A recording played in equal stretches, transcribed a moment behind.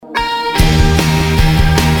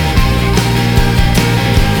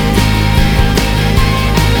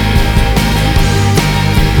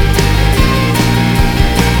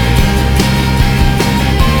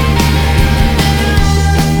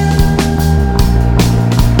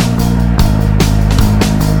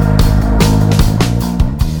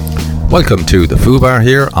Welcome to the Fubar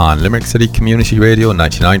here on Limerick City Community Radio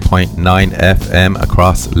 99.9 FM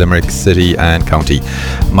across Limerick City and County.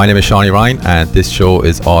 My name is Shawnee Ryan and this show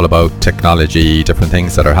is all about technology, different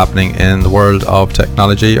things that are happening in the world of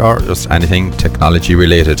technology or just anything technology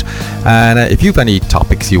related. And if you have any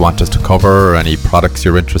topics you want us to cover or any products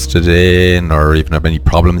you're interested in or even have any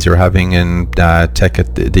problems you're having in tech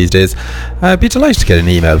these days, I'd be delighted to get an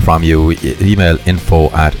email from you. Email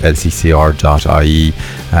info@lccr.ie.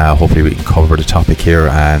 Hopefully we can cover the topic here,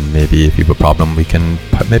 and maybe if you have a problem we can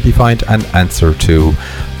maybe find an answer to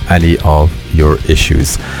any of your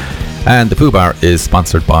issues. And the Fubar is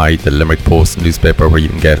sponsored by the Limerick Post newspaper, where you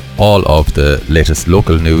can get all of the latest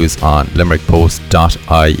local news on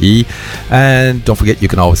limerickpost.ie. And don't forget, you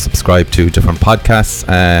can always subscribe to different podcasts,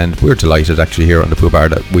 and we're delighted actually here on the Fubar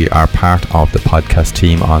that we are part of the podcast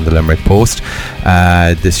team on the Limerick Post.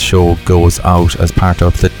 This show goes out as part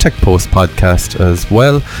of the Tech Post podcast as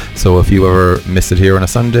well, so if you ever miss it here on a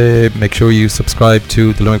Sunday, make sure you subscribe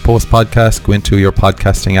to the Limerick Post podcast. Go into your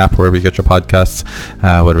podcasting app wherever you get your podcasts,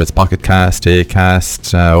 whether it's Pocket Cast,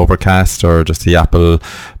 Acast, Overcast, or just the Apple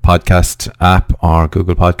Podcast app or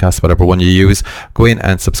Google Podcasts, whatever one you use. Go in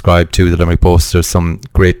and subscribe to the Limerick Post. There's some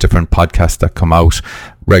great different podcasts that come out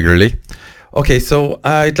regularly. Okay, so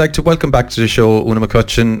I'd like to welcome back to the show Una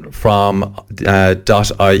McCutcheon from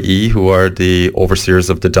 .ie, who are the overseers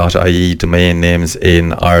of the .ie domain names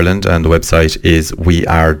in Ireland, and the website is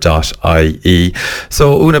weare.ie.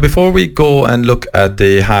 So Una, before we go and look at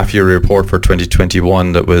the half-year report for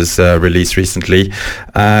 2021 that was released recently,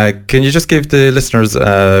 can you just give the listeners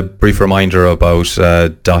a brief reminder about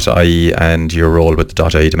 .ie and your role with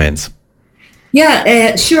the .ie domains?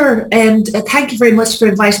 Yeah, sure. And thank you very much for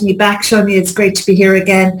inviting me back, Shawnee. It's great to be here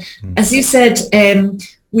again. As you said,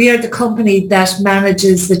 we are the company that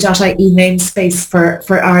manages the .ie namespace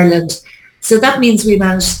for Ireland. So that means we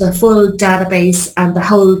manage the full database and the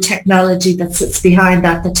whole technology that sits behind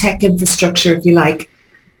that, the tech infrastructure, if you like.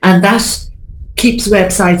 And that keeps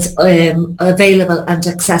websites available and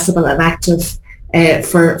accessible and active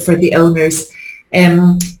for the owners.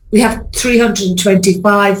 We have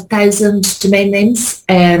 325,000 domain names,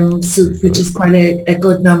 which is quite a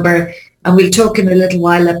good number. And we'll talk in a little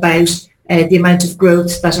while about the amount of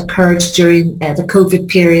growth that occurred during the COVID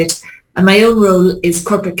period. And my own role is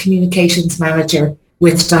Corporate Communications Manager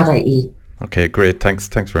with .ie. Okay, great. Thanks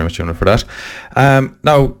very much, Una, for that.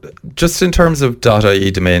 Now, just in terms of .ie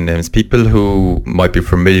domain names, people who might be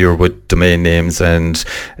familiar with domain names and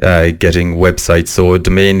getting websites, so a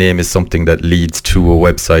domain name is something that leads to a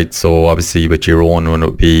website. So obviously with your own one, it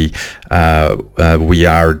would be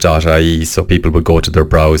weare.ie. So people would go to their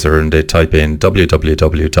browser and they type in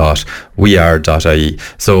www.weare.ie.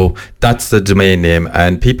 So that's the domain name,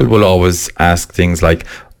 and people will always ask things like,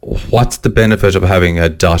 what's the benefit of having a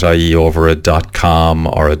 .ie over a .com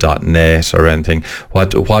or a .net or anything?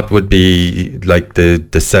 What would be like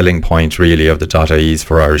the selling point really of the .ies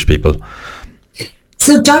for Irish people?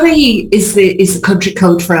 So .ie is the country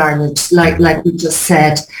code for Ireland, like we just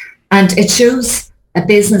said, and it shows a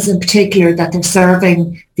business in particular that they're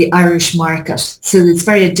serving the Irish market. So it's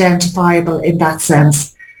very identifiable in that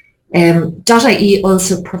sense. .ie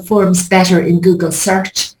also performs better in Google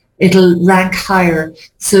search. It'll rank higher,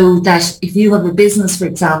 so that if you have a business, for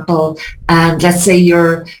example, and let's say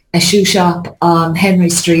you're a shoe shop on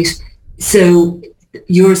Henry Street, so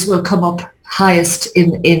yours will come up highest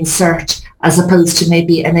in search as opposed to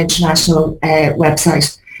maybe an international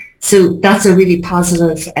website. So that's a really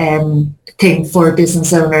positive thing for a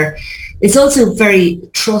business owner. It's also very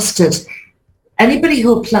trusted. Anybody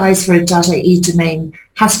who applies for a .ie domain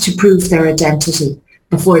has to prove their identity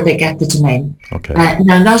before they get the domain. Okay.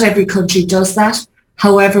 Now, not every country does that.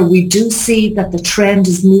 However, we do see that the trend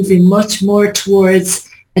is moving much more towards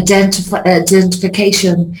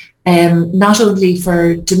identification, not only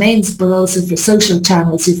for domains, but also for social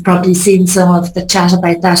channels. You've probably seen some of the chat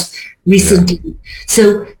about that recently. Yeah.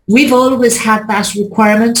 So we've always had that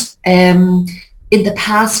requirement. In the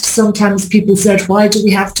past, sometimes people said, why do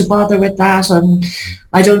we have to bother with that? And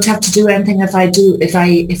I don't have to do anything if I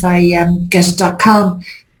get a .com.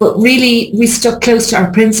 But really, we stuck close to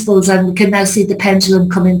our principles, and we can now see the pendulum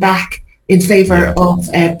coming back in favour of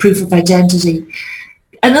proof of identity.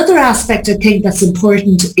 Another aspect I think that's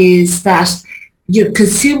important is that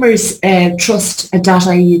consumers trust a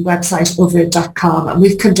 .ie website over a .com, and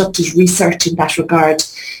we've conducted research in that regard.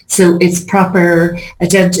 So it's properly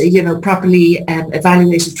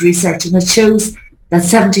evaluated research, and it shows that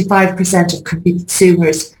 75% of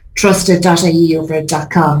consumers trust a .ie over a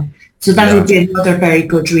 .com. So that would be another very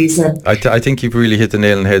good reason. I think you've really hit the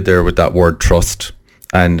nail on the head there with that word trust.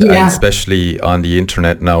 And especially on the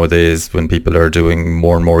internet nowadays, when people are doing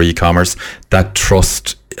more and more e-commerce, that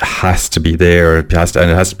trust has to be there. It has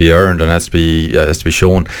to be earned, and has to be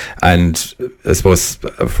shown. And I suppose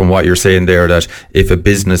from what you're saying there, that if a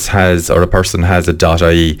business has, or a person has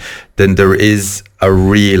a .ie, then there is a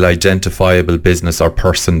real identifiable business or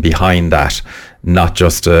person behind that, not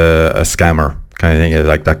just a scammer kind of thing,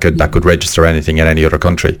 like that could register anything in any other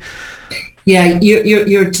country. Yeah,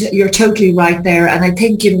 you're totally right there, and I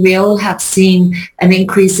think we all have seen an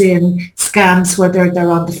increase in scams, whether they're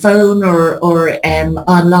on the phone or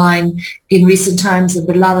online in recent times, and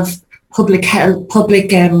with a lot of public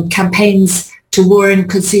campaigns to warn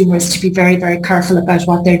consumers to be very, very careful about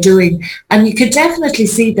what they're doing. And you could definitely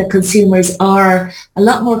see that consumers are a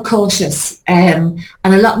lot more cautious and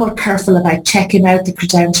a lot more careful about checking out the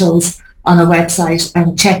credentials on a website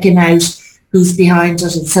and checking out who's behind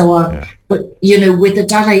it and so on. Yeah. But, with the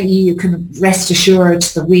 .ie, you can rest assured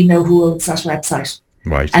that we know who owns that website.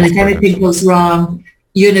 Right. And if anything goes wrong,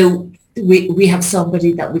 we have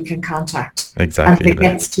somebody that we can contact. Exactly. And if it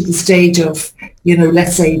gets to the stage of,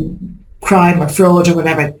 let's say crime or fraud or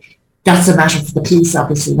whatever, that's a matter for the police,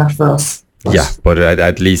 obviously, not for us. But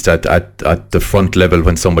at least at the front level,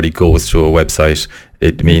 when somebody goes to a website,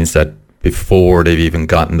 it means that before they've even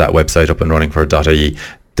gotten that website up and running for .ie,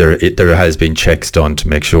 there has been checks done to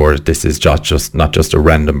make sure this is not just a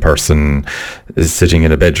random person is sitting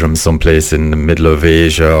in a bedroom someplace in the middle of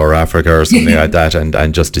Asia or Africa or something like that,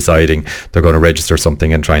 and just deciding they're going to register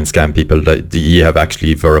something and try and scam people. That you have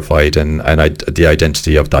actually verified and the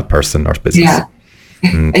identity of that person or business. Yeah.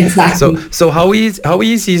 Exactly. So how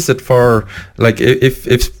easy is it for, like,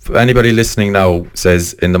 if anybody listening now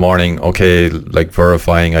says in the morning, okay, like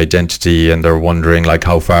verifying identity, and they're wondering like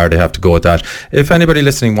how far they have to go with that. If anybody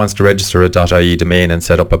listening wants to register a .ie domain and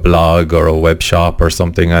set up a blog or a web shop or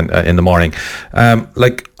something in the morning,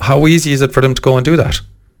 like how easy is it for them to go and do that?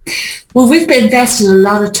 Well, we've invested a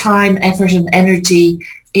lot of time, effort and energy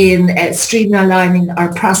in streamlining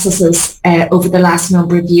our processes over the last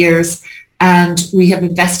number of years. And we have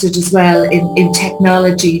invested as well in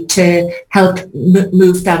technology to help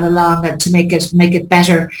move that along and to make it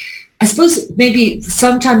better. I suppose maybe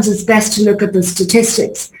sometimes it's best to look at the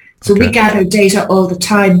statistics. So we gather data all the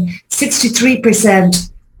time. 63%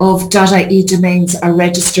 of .ie domains are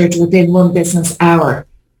registered within 1 business hour.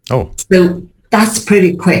 Oh. So that's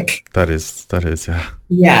pretty quick. That is, yeah.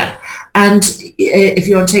 Yeah. And if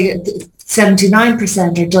you want to take it,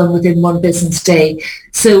 79% are done within 1 business day.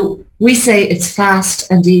 So we say it's fast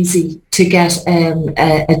and easy to get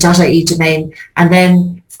a .ie domain, and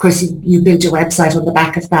then of course you build your website on the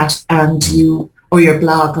back of that, and or your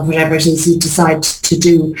blog or whatever it is you decide to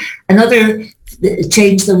do. Another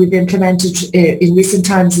change that we've implemented in recent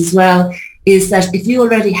times as well is that if you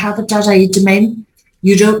already have a .ie domain,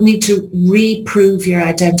 you don't need to reprove your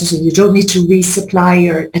identity. You don't need to resupply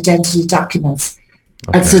your identity documents.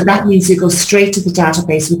 Okay. And so that means you go straight to the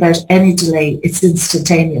database without any delay. It's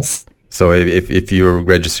instantaneous. So if you're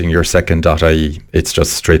registering your second .ie, it's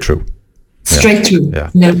just straight through. Straight through. Yeah.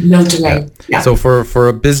 No delay. Yeah. So for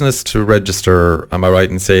a business to register, am I right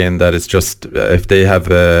in saying that it's just if they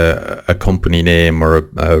have a company name or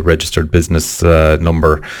a registered business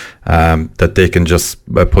number, that they can just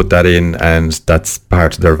put that in, and that's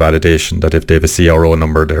part of their validation, that if they have a CRO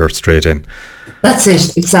number, they're straight in? That's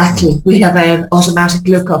it, exactly. We have an automatic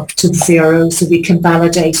lookup to the CRO, so we can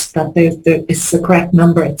validate that it's the correct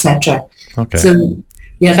number, etc. Okay. So,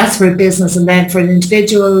 yeah, that's for a business. And then for an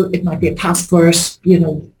individual, it might be a passport,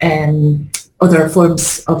 other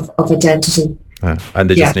forms of identity. And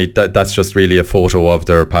they just need that. That's just really a photo of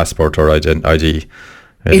their passport or ID.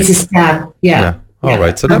 It's a scan, yeah. All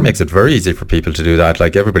right, so that makes it very easy for people to do that.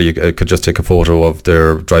 Like everybody could just take a photo of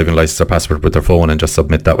their driving license or passport with their phone and just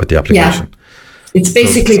submit that with the application. Yeah. It's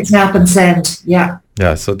basically snap and send, yeah.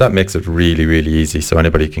 Yeah, so that makes it really, really easy. So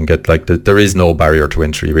anybody can get, there is no barrier to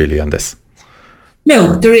entry really on this.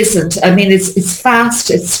 No, there isn't. I mean, it's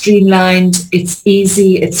fast, it's streamlined, it's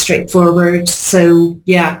easy, it's straightforward. So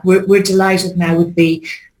yeah, we're delighted now with the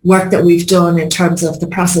work that we've done in terms of the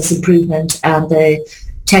process improvement and the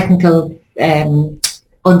technical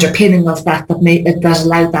underpinning of that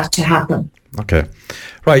allowed that to happen. Okay.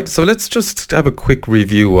 Right, so let's just have a quick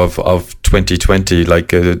review of 2020.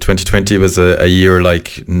 2020 was a year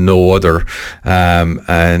like no other, and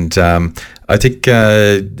I think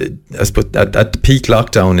I suppose at the peak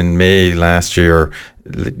lockdown in May last year,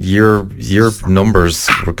 your numbers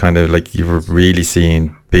were kind of like you were really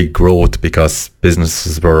seeing big growth because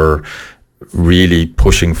businesses were really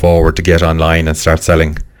pushing forward to get online and start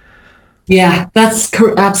selling. Yeah, that's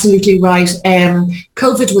absolutely right.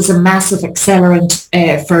 COVID was a massive accelerant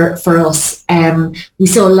for us. We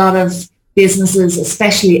saw a lot of businesses,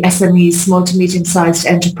 especially SMEs, small to medium-sized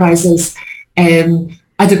enterprises,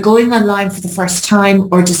 either going online for the first time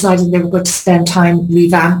or deciding they were going to spend time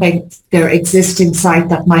revamping their existing site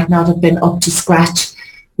that might not have been up to scratch.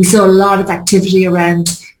 We saw a lot of activity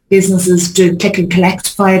around businesses doing click and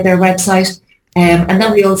collect via their website. And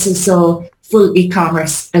then we also saw full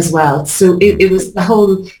e-commerce as well. So it was the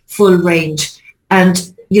whole full range.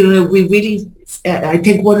 And, we really, I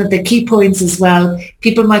think one of the key points as well,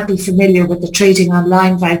 people might be familiar with the Trading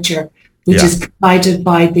Online voucher, which is provided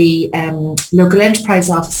by the local enterprise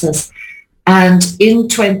offices. And in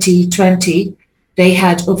 2020, they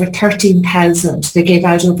had over 13,000. They gave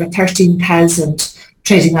out over 13,000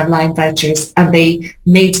 Trading Online vouchers, and they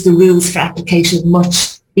made the rules for application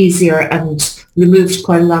much easier and removed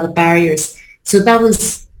quite a lot of barriers. So that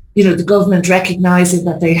was, the government recognising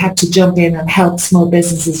that they had to jump in and help small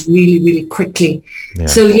businesses really, really quickly. Yeah.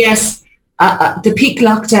 So yes, the peak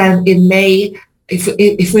lockdown in May,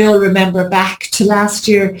 if we all remember back to last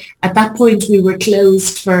year, at that point we were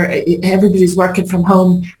closed everybody's working from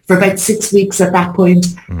home for about 6 weeks at that point.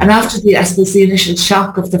 And after the initial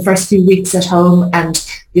shock of the first few weeks at home and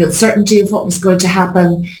the uncertainty of what was going to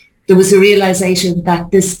happen, there was a realization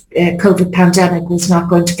that this COVID pandemic was not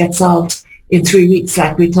going to get solved in 3 weeks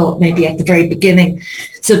like we thought maybe at the very beginning.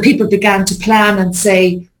 So people began to plan and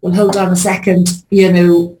say, well, hold on a second,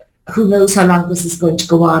 who knows how long this is going to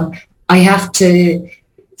go on.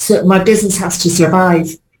 So my business has to survive.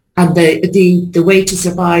 And the way to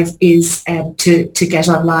survive is to get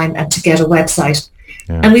online and to get a website.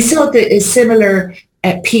 Yeah. And we saw a similar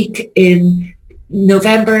peak in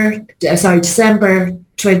December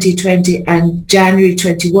 2020 and January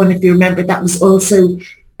 21. If you remember, that was also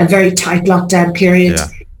a very tight lockdown period.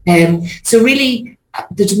 Yeah. So really,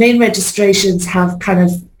 the domain registrations have kind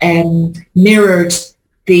of mirrored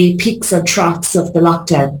the peaks and troughs of the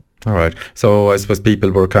lockdown. All right. So I suppose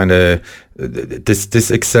people were kind of,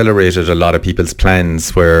 this accelerated a lot of people's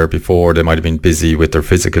plans where before they might have been busy with their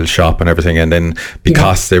physical shop and everything. And then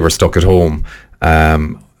because they were stuck at home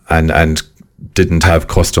and didn't have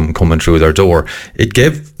custom coming through their door, it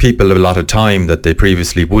gave people a lot of time that they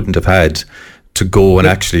previously wouldn't have had to go and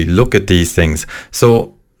actually look at these things.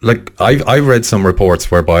 So like I've read some reports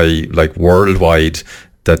whereby like worldwide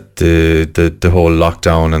that the whole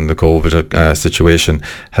lockdown and the COVID situation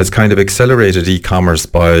has kind of accelerated e-commerce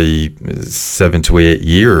by 7 to 8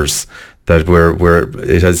 years. That where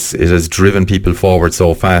it has driven people forward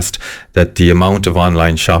so fast that the amount of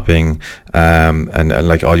online shopping and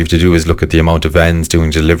like all you have to do is look at the amount of vans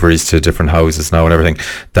doing deliveries to different houses now and everything,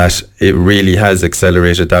 that it really has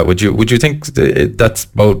accelerated that. Would you think that's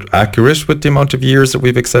about accurate with the amount of years that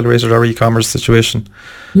we've accelerated our e-commerce situation?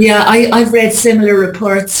 Yeah, I've read similar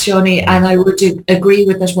reports, Seanie, and I would agree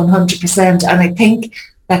with it 100%. And I think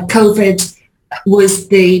that COVID was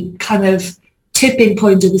the kind of tipping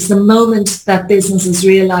point. It was the moment that businesses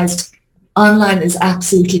realized online is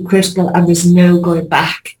absolutely critical and there's no going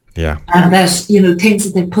back. Yeah. And that, things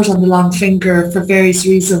that they put on the long finger for various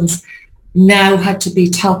reasons now had to be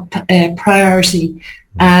top priority.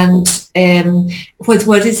 And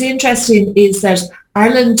what is interesting is that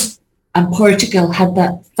Ireland and Portugal had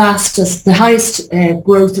the highest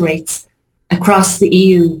growth rates across the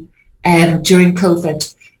EU during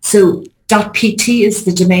COVID. So .pt is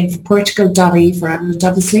the domain for Portugal, .ie for Ireland,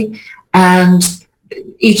 obviously, and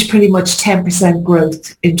each pretty much 10%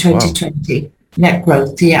 growth in 2020. Wow. Net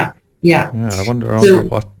growth, yeah. I wonder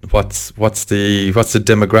what's the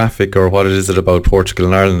demographic or what is it about Portugal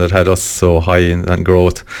and Ireland that had us so high in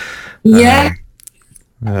growth? Yeah,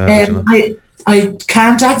 I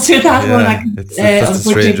can't answer that one. That's a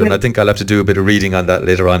strange one. I think I'll have to do a bit of reading on that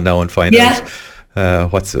later on now and find out.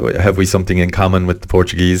 Have we something in common with the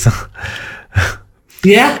Portuguese?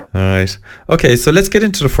 Yeah. All right. Okay, so let's get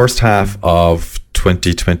into the first half of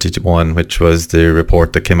 2021, which was the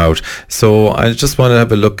report that came out. So I just want to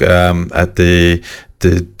have a look at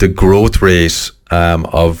the growth rate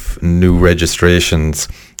of new registrations.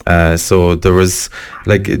 So there was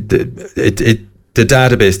like the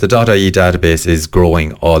database, the .ie database is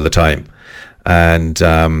growing all the time, and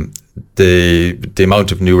the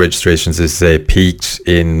amount of new registrations is peaked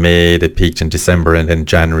in May, they peaked in December, and then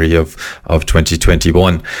January of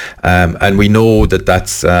 2021, and we know that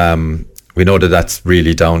that's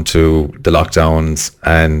really down to the lockdowns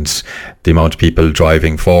and the amount of people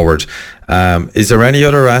driving forward. Is there any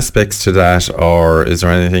other aspects to that, or is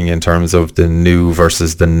there anything in terms of the new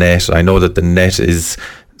versus the net? I know that the net is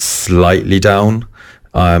slightly down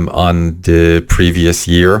on the previous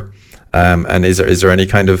year. And is there any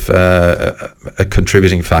kind of a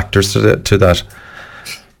contributing factors to that?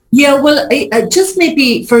 Yeah, well, just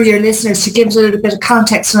maybe for your listeners to give it a little bit of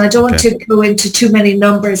context, and I don't want to go into too many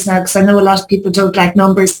numbers now because I know a lot of people don't like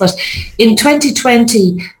numbers, but in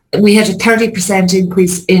 2020, we had a 30%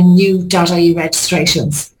 increase in new .ie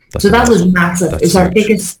registrations. So that was massive. It was our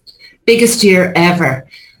biggest year ever.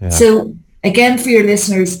 Yeah. So again, for your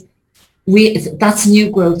listeners, that's new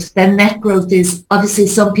growth. Then net growth is obviously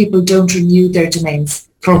some people don't renew their domains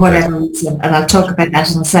for whatever reason, and I'll talk about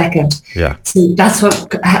that in a second. Yeah. So that's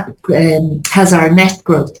what has our net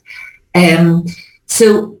growth.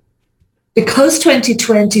 So because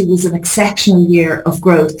 2020 was an exceptional year of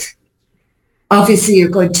growth, obviously you're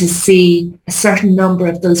going to see a certain number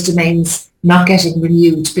of those domains not getting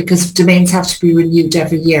renewed because domains have to be renewed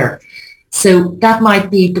every year. So that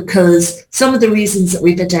might be because some of the reasons that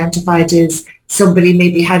we've identified is somebody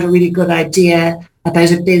maybe had a really good idea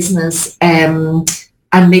about a business and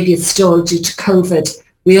maybe it's stalled due to COVID.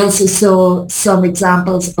 We also saw some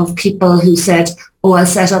examples of people who said, I'll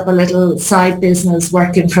set up a little side business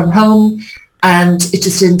working from home, and it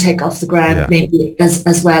just didn't take off the ground maybe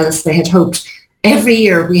as well as they had hoped. Every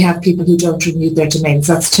year we have people who don't renew their domains.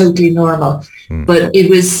 That's totally normal. But it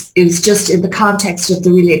was just in the context of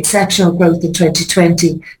the really exceptional growth in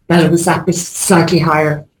 2020 that it was that bit slightly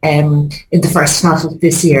higher in the first half of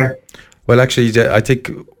this year. Well, actually, I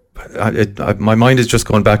think my mind is just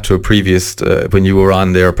going back to a previous when you were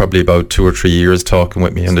on there probably about 2 or 3 years talking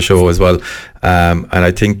with me on the show as well, and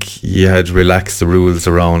I think you had relaxed the rules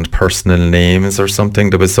around personal names or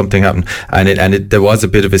something. There was something happened, and there was a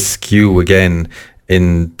bit of a skew again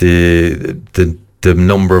in the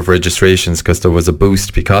number of registrations because there was a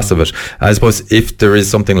boost because of it. I suppose if there is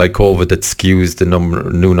something like COVID that skews the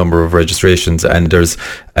new number of registrations and there's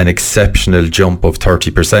an exceptional jump of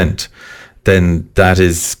 30%, then that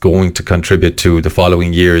is going to contribute to the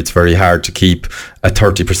following year. It's very hard to keep a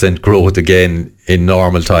 30% growth again in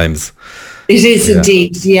normal times. It is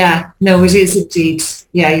indeed, yeah. No, it is indeed.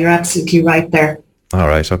 Yeah, you're absolutely right there. All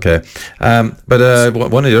right, okay. But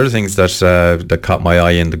one of the other things that caught my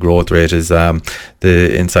eye in the growth rate is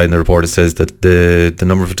the inside in the report. It says that the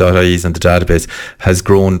number of .ies in the database has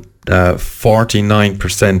grown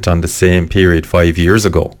 49% on the same period 5 years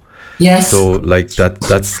ago. Yes. So like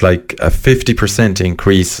that's like a 50%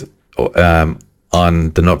 increase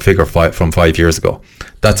on the figure from 5 years ago.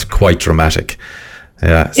 That's quite dramatic.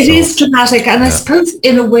 Yeah. It is dramatic. And I suppose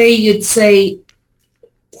in a way you'd say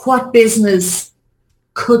what business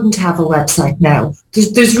couldn't have a website now?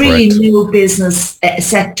 There's really no business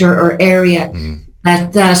sector or area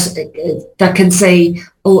that can say,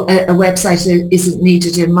 a website isn't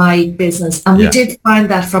needed in my business. And we did find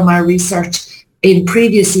that from our research in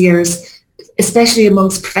previous years, especially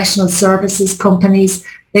amongst professional services companies.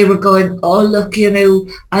 They were going, look,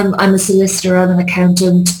 I'm a solicitor, I'm an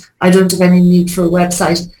accountant, I don't have any need for a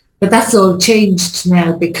website. But that's all changed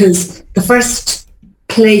now because the first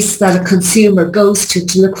place that a consumer goes to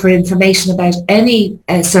look for information about any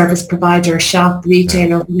service provider, shop,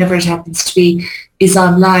 retailer, whatever it happens to be, is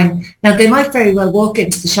online. Now, they might very well walk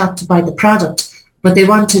into the shop to buy the product, but they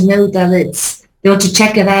want to know that they want to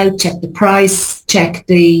check it out, check the price, check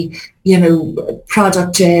the,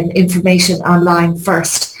 product information online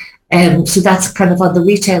first. So that's kind of on the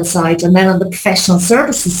retail side. And then on the professional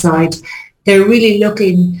services side, they're really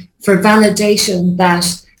looking for validation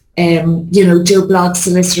that, Joe Bloggs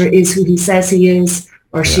solicitor is who he says he is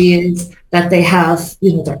or she is, that they have,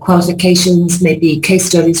 their qualifications, maybe case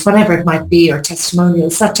studies, whatever it might be, or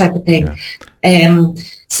testimonials, that type of thing. Yeah.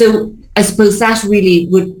 So I suppose that really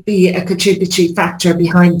would be a contributory factor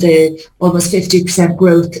behind the almost 50%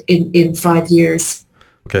 growth in 5 years.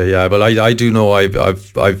 Okay, yeah, but I do know I've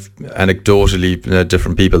anecdotally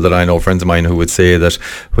different people that I know, friends of mine, who would say that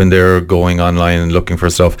when they're going online and looking for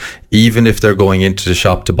stuff, even if they're going into the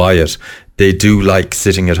shop to buy it, they do like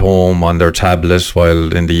sitting at home on their tablet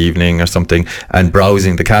while in the evening or something and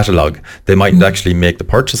browsing the catalogue. They mightn't actually make the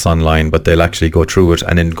purchase online, but they'll actually go through it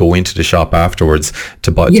and then go into the shop afterwards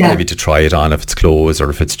to buy, maybe to try it on if it's clothes or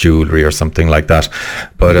if it's jewellery or something like that.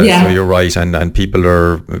 But so you're right, and people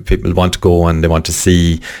want to go and they want to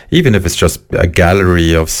see, even if it's just a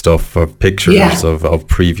gallery of stuff, of pictures of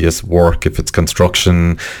previous work, if it's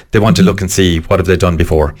construction, they want to look and see what have they done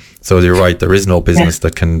before. So you're right, there is no business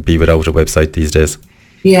that can be without a website these days.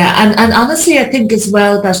 Yeah, and honestly, I think as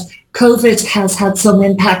well that COVID has had some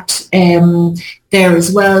impact there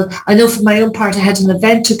as well. I know for my own part, I had an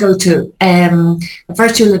event to go to, a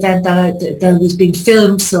virtual event that was being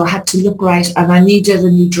filmed, so I had to look right, and I needed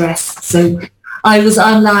a new dress. So I was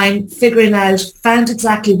online figuring out, found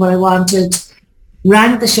exactly what I wanted,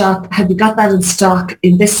 rang the shop, have you got that in stock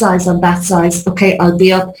in this size, on that size? Okay, I'll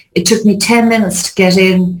be up. It took me 10 minutes to get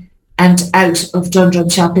in and out of Dundrum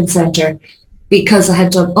Shopping Centre because I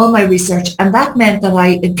had done all my research, and that meant that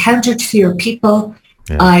I encountered fewer people.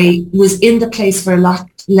 Yeah. I was in the place for a lot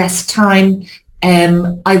less time.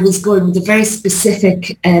 I was going with a very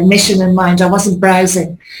specific mission in mind. I wasn't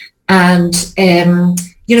browsing. And,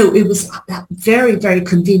 it was very, very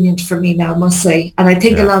convenient for me now, I must say. And I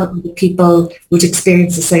think a lot of people would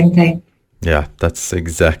experience the same thing. Yeah, that's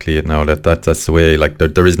exactly it now. That's the way, like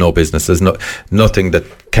there is no business. There's nothing that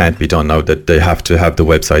can't be done now, that they have to have the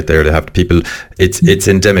website there. They have people. It's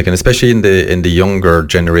endemic, and especially in the younger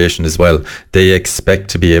generation as well. They expect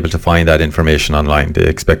to be able to find that information online. They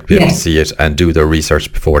expect to be able to see it and do their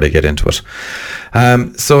research before they get into it.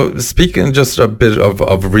 So speaking just a bit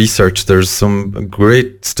of research, there's some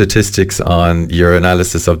great statistics on your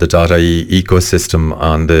analysis of the .ie ecosystem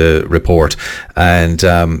on the report, and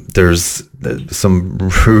there's some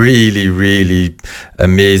really, really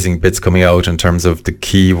amazing bits coming out in terms of the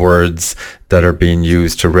keywords that are being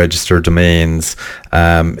used to register domains.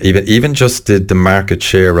 Even just the market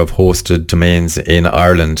share of hosted domains in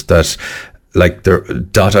Ireland, that like their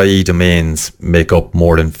 .ie domains make up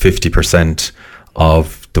more than 50%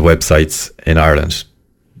 of the websites in Ireland.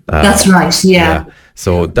 That's right, yeah.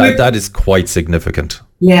 So that is quite significant.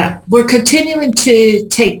 Yeah, we're continuing to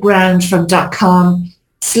take ground from .com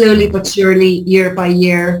slowly but surely, year by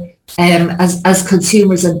year, as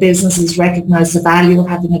consumers and businesses recognise the value of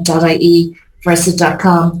having a .ie versus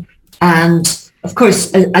 .com. And of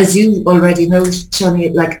course, as you already know,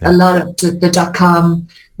 Shani, like a lot of the .com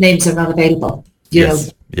names are not available. You know,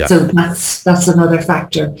 so that's another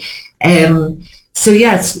factor. So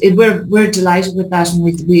yes, we're delighted with that, and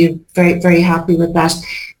we're very, very happy with that.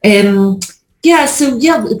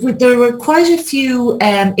 There were quite a few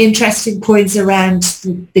interesting points around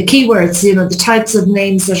the keywords, the types of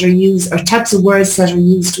names that are used, or types of words that are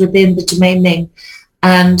used within the domain name.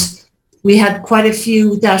 And we had quite a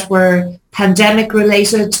few that were pandemic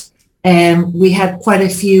related. We had quite a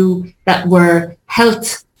few that were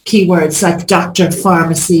health keywords, like doctor,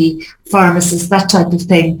 pharmacy, pharmacist, that type of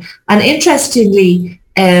thing. And interestingly,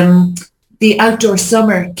 the outdoor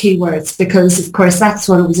summer keywords, because of course that's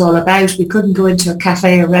what it was all about. We couldn't go into a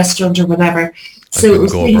cafe or restaurant or whatever. So it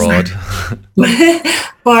was go abroad. Like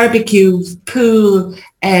barbecue, pool,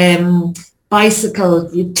 bicycle,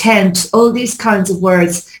 tent, all these kinds of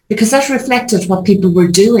words, because that reflected what people were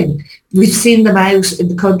doing. We've seen them out in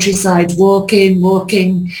the countryside, walking,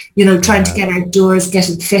 trying to get outdoors,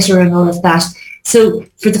 getting fitter and all of that. So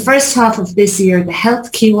for the first half of this year, the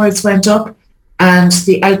health keywords went up and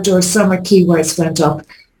the outdoor summer keywords went up.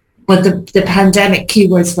 But the pandemic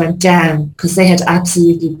keywords went down because they had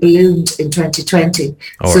absolutely ballooned in 2020.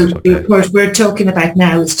 The report we're talking about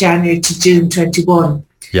now is January to June 21.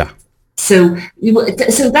 Yeah. So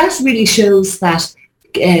that really shows that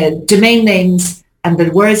domain names and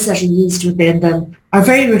the words that are used within them are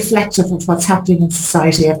very reflective of what's happening in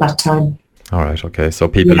society at that time. All right. Okay. So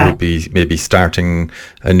people would be maybe starting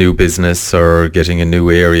a new business or getting a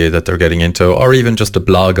new area that they're getting into, or even just a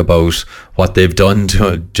blog about what they've done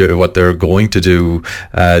to what they're going to do,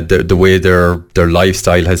 the way their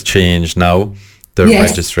lifestyle has changed now. They're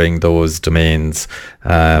registering those domains,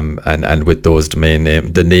 and with those domain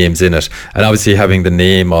name, the names in it, and obviously having the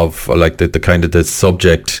name of like the kind of the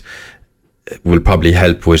subject will probably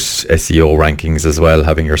help with SEO rankings as well,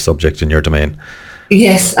 having your subject in your domain.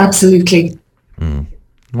 Yes, absolutely. All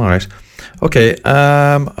right. Okay.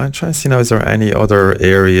 I'm trying to see now, is there any other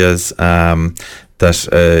areas that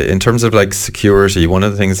in terms of like security, one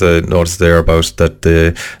of the things I noticed there about that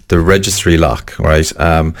the registry lock, right?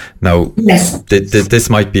 Now, this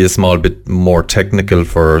might be a small bit more technical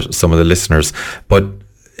for some of the listeners, but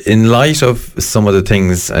in light of some of the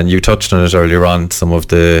things, and you touched on it earlier on, some of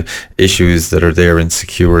the issues that are there in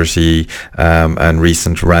security and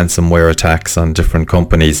recent ransomware attacks on different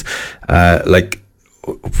companies, like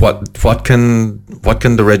what can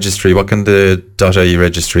the registry, what can the .ie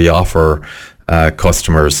registry offer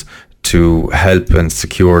customers to help and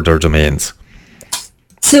secure their domains?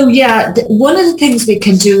 So one of the things we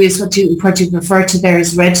can do is what you refer to there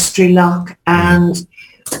is registry lock, and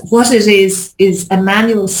what it is a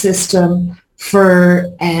manual system for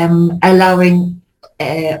allowing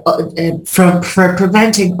for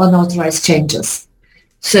preventing unauthorized changes.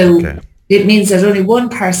 So it means that only one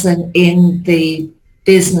person in the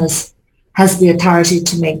business has the authority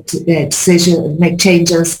to make make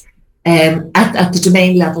changes at the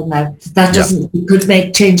domain level. Now that doesn't, you could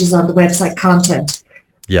make changes on the website content,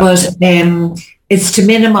 but it's to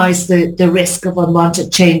minimize the risk of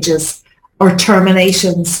unwanted changes or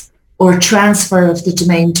terminations or transfer of the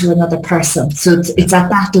domain to another person. So it's at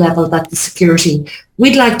that level that the security,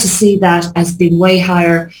 we'd like to see that as being way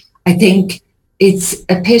higher. I think it's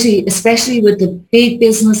a pity, especially with the big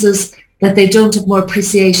businesses, that they don't have more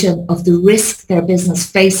appreciation of the risk their business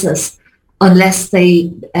faces unless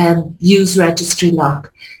they use registry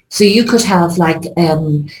lock. So you could have like,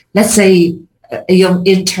 let's say a young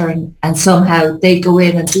intern and somehow they go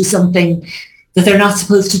in and do something that they're not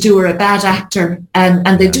supposed to do, or a bad actor,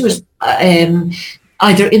 and they do it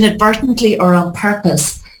either inadvertently or on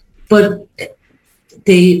purpose. But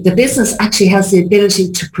the business actually has the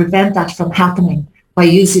ability to prevent that from happening by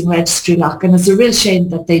using registry lock. And it's a real shame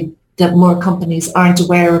that more companies aren't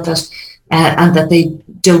aware of it and that they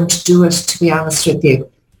don't do it, to be honest with you.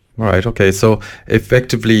 Right. Okay. So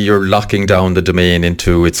effectively, you're locking down the domain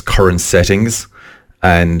into its current settings,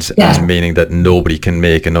 and meaning that nobody can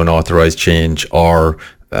make an unauthorized change or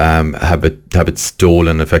have it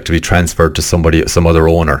stolen, effectively transferred to some other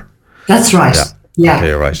owner. That's right. Yeah.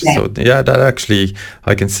 Okay, right. Yeah. So that actually,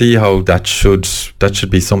 I can see how that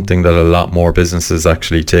should be something that a lot more businesses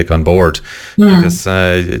actually take on board, because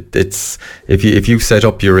it's if you set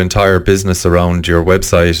up your entire business around your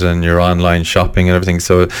website and your online shopping and everything.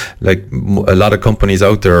 So like a lot of companies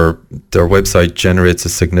out there, their website generates a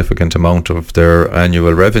significant amount of their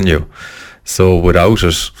annual revenue. So without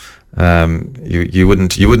it, you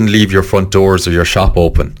wouldn't leave your front doors or your shop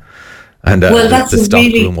open and the stock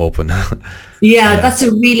room open. Yeah, that's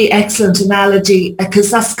a really excellent analogy,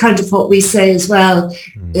 because that's kind of what we say as well.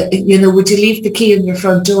 Would you leave the key in your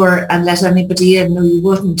front door and let anybody in? No, you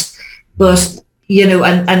wouldn't. But,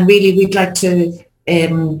 and really we'd like to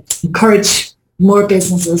encourage more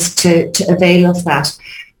businesses to avail of that.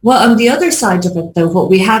 Well, on the other side of it, though,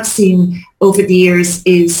 what we have seen over the years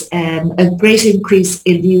is a great increase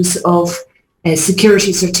in the use of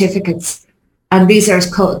security certificates. And these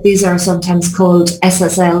are sometimes called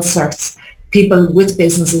SSL certs. People with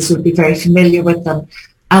businesses would be very familiar with them.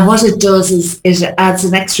 And what it does is it adds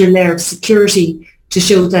an extra layer of security to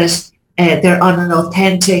show that they're on an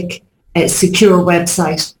authentic, secure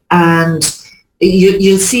website. And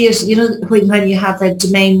you'll see it, when you have a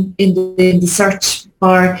domain in the search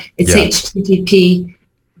bar, it's HTTP.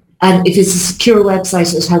 And if it's a secure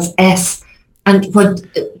website, it has S. And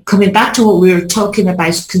coming back to what we were talking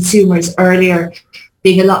about, consumers earlier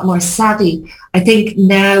being a lot more savvy, I think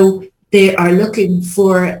now they are looking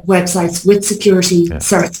for websites with security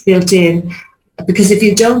certs built in, because if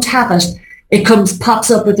you don't have it, it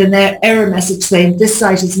pops up with an error message saying this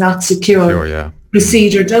site is not secure. Sure,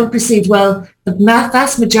 Proceed or don't proceed. Well, the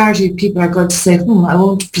vast majority of people are going to say, I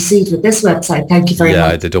won't proceed with this website. Thank you very much.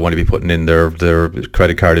 Yeah, they don't want to be putting in their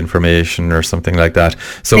credit card information or something like that.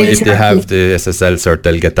 So if they have the SSL cert,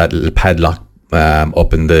 they'll get that little padlock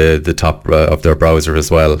up in the top of their browser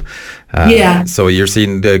as well. So you're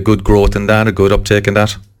seeing the good growth in that, a good uptake in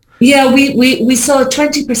that? Yeah, we saw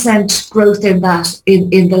 20% growth in that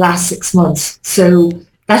in the last 6 months. So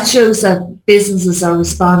that shows that businesses are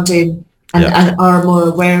responding and are more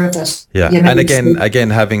aware of it. Yeah, and again,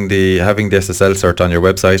 having the SSL cert on your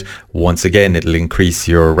website, once again, it'll increase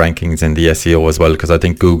your rankings in the SEO as well, because I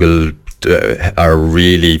think Google are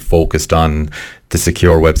really focused on the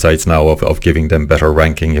secure websites now of giving them better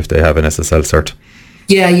ranking if they have an SSL cert.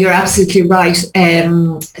 Yeah, you're absolutely right.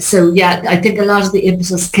 I think a lot of the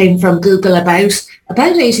impetus came from Google about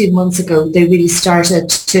 18 months ago. They really started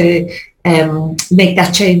to make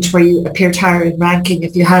that change where you appeared higher in ranking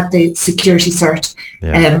if you had the security cert.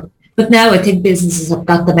 But now I think businesses have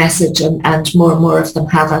got the message and more of them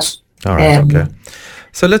have it. All right, okay.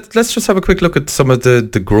 So let's just have a quick look at some of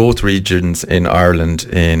the growth regions in Ireland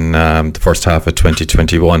in the first half of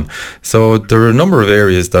 2021. So there are a number of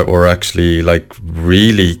areas that were actually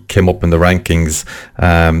really came up in the rankings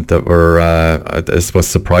that were, I suppose,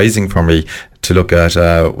 surprising for me to look at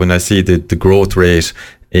when I see the growth rate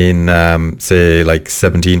in say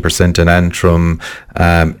 17% in Antrim,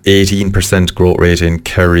 18% growth rate in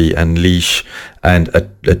Kerry and Laois, and a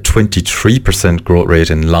 23% growth rate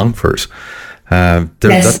in Longford.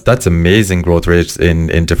 That's amazing growth rates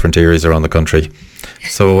in different areas around the country.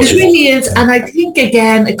 So it really is, and I think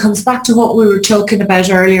again it comes back to what we were talking about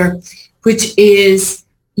earlier, which is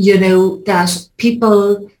that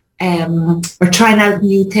people are trying out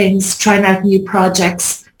new things, trying out new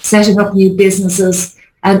projects, setting up new businesses,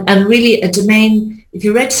 and really a domain. If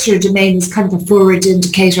you register a domain, is kind of a forward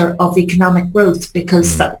indicator of economic growth,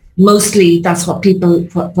 because mostly that's what people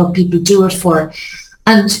do it for.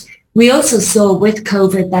 And we also saw with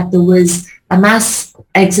COVID that there was a mass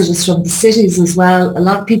exodus from the cities as well. A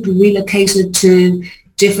lot of people relocated to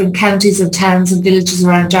different counties and towns and villages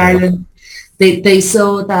around Ireland. They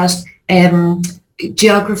saw that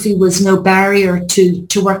geography was no barrier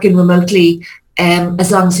to working remotely,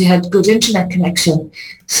 as long as you had good internet connection.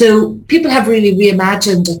 So people have really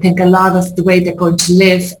reimagined, I think, a lot of the way they're going to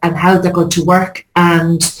live and how they're going to work.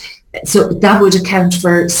 And so that would account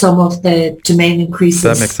for some of the domain increases.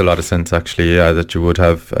 That makes a lot of sense, actually, yeah, that you would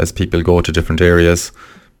have as people go to different areas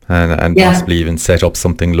and possibly even set up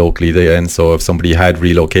something locally there. And so if somebody had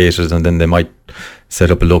relocated, and then they might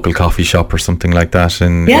set up a local coffee shop or something like that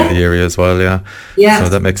in the area as well, So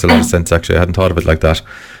that makes a lot of sense, actually. I hadn't thought of it like that.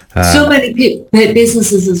 So many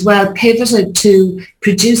businesses as well pivoted to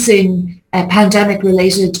producing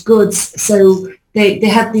pandemic-related goods. So they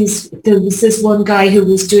had there was this one guy who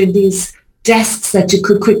was doing these desks that you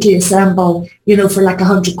could quickly assemble, for like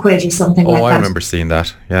 £100 or something like that. Oh, I remember seeing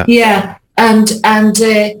that, yeah. Yeah, and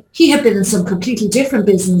he had been in some completely different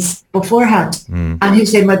business beforehand. And he'd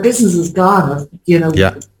say, my business is gone,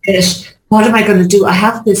 finished. What am I going to do? I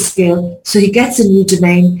have this skill. So he gets a new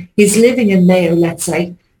domain. He's living in Mayo, let's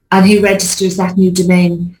say, and he registers that new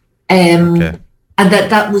domain. And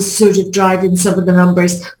that was sort of driving some of the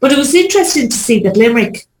numbers. But it was interesting to see that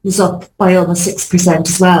Limerick was up by almost 6%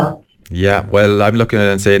 as well. Yeah, well, I'm looking at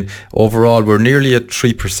it and saying overall we're nearly at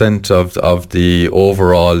 3% of the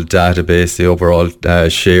overall database, the overall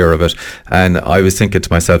share of it. And I was thinking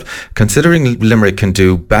to myself, considering Limerick can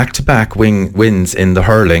do back-to-back wins in the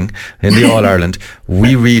hurling, in the All-Ireland,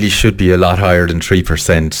 we really should be a lot higher than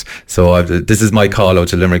 3%. So this is my call out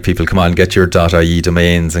to Limerick people. Come on, get your .ie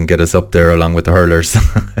domains and get us up there along with the hurlers. Had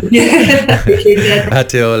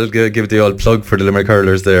to give the old plug for the Limerick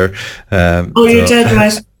hurlers there. You're dead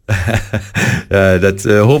right. That's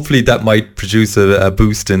hopefully that might produce a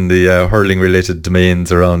boost in the hurling related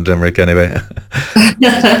domains around Limerick anyway.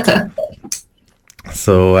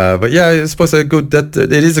 So but yeah, I suppose it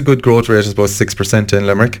is a good growth rate, I suppose 6% in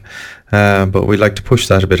Limerick, but we'd like to push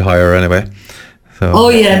that a bit higher anyway. So,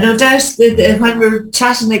 no doubt when we're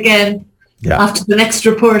chatting again after the next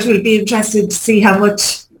report, we'll be interested to see how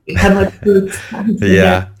much growth.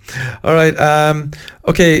 All right.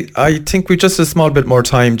 Okay. I think we just a small bit more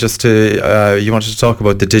time just to, you wanted to talk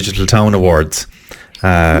about the Digital Town Awards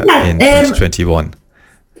in 2021.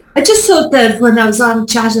 I just thought that when I was on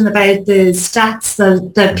chatting about the stats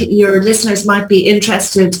that your listeners might be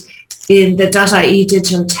interested in the .ie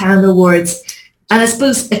Digital Town Awards. And I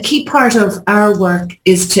suppose a key part of our work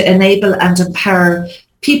is to enable and empower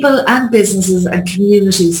people and businesses and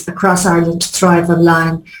communities across Ireland to thrive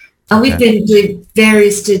online. And we've been doing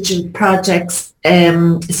various digital projects,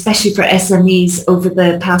 especially for SMEs over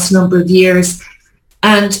the past number of years.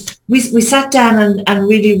 And we sat down and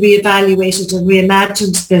really reevaluated and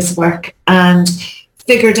reimagined this work and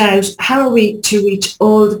figured out how are we to reach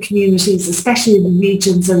all the communities, especially in the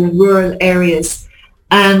regions and in rural areas,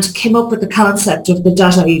 and came up with the concept of the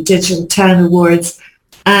 .ie Digital Town Awards.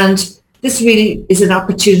 And this really is an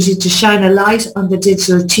opportunity to shine a light on the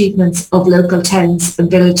digital achievements of local towns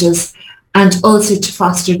and villages, and also to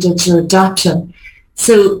foster digital adoption.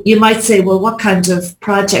 So you might say, well, what kind of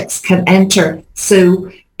projects can enter?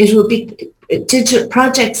 So it will be digital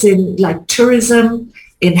projects in like tourism,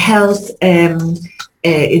 in health, in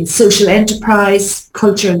social enterprise,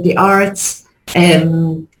 culture and the arts,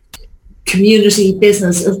 community,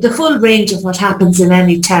 business, of the full range of what happens in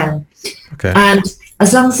any town. Okay. And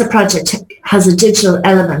as long as the project has a digital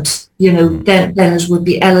element, then it would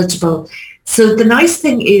be eligible. So the nice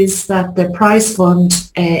thing is that the prize fund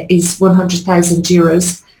is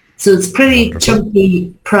 €100,000. So it's pretty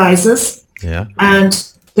chunky prizes. Yeah. And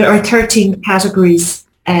there are 13 categories.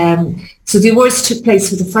 So the awards took place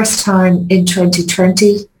for the first time in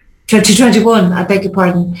 2021, I beg your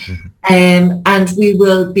pardon. And we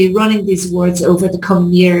will be running these awards over the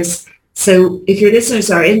coming years. So if your listeners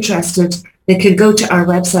are interested, they can go to our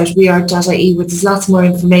website, weare.ie, where there's lots more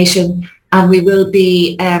information, and we will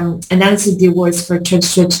be announcing the awards for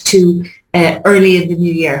 2022 early in the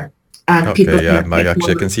new year. And I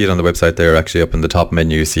can see it on the website there, actually up in the top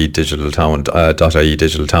menu. You see Digital Town, .ie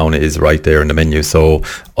Digital Town is right there in the menu. So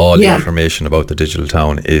all the information about the Digital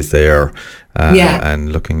Town is there. And I'm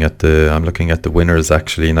looking at the winners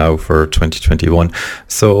actually now for 2021.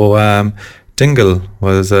 So Dingle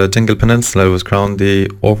Peninsula was crowned the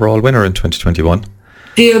overall winner in 2021.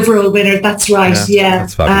 The overall winner, that's right.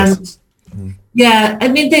 That's fabulous. I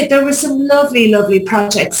mean, there were some lovely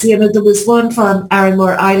projects. There was one from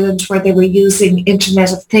Arranmore Island where they were using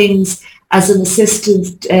Internet of Things as an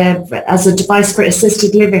assistant, as a device for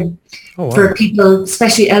assisted living for people,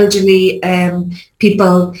 especially elderly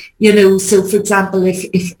people. So for example,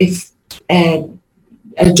 if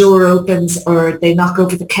a door opens or they knock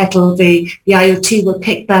over the kettle, the IoT will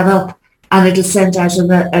pick that up and it'll send out an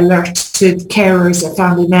alert to carers or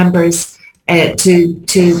family members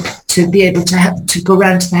to be able to go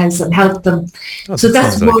around to the house and help them. So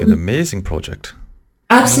that sounds like an amazing project.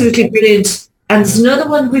 Absolutely brilliant. And there's another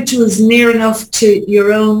one which was near enough to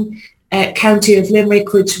your own county of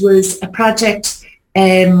Limerick, which was a project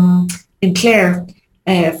in Clare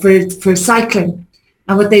for cycling.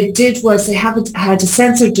 And what they did was they had a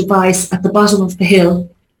sensor device at the bottom of the hill.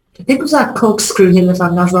 I think it was that Corkscrew Hill, if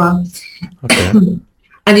I'm not wrong. Okay.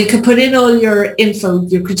 And you could put in all your info,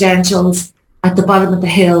 your credentials at the bottom of the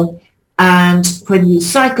hill. And when you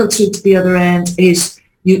cycle through to the other end,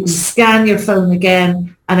 you scan your phone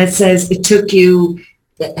again, and it says it took you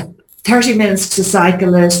 30 minutes to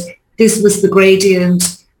cycle it. This was the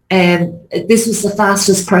gradient. This was the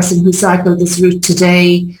fastest person who cycled this route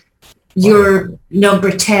today. You're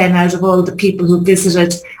number 10 out of all the people who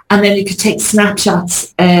visited. And then you could take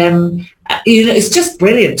snapshots. It's just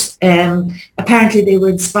brilliant. Apparently they were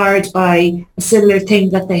inspired by a similar thing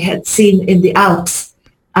that they had seen in the Alps.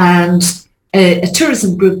 And a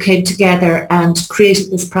tourism group came together and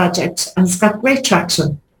created this project, and it's got great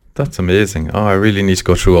traction. That's amazing. Oh, I really need to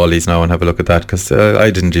go through all these now and have a look at that, because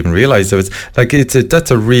I didn't even realize there was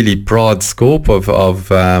that's a really broad scope of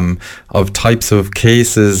types of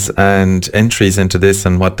cases and entries into this,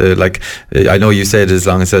 and what I know you said as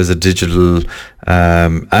long as there's a digital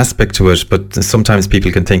aspect to it, but sometimes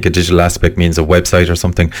people can think a digital aspect means a website or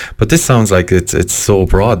something. But this sounds like it's so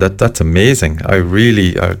broad. That's amazing. I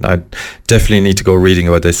definitely need to go reading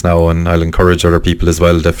about this now, and I'll encourage other people as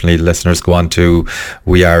well. Definitely, listeners, go on to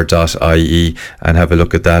weare.ie and have a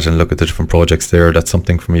look at that and look at the different projects there. That's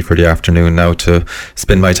something for me for the afternoon now to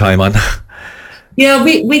spend my time on. Yeah,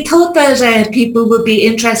 we thought that people would be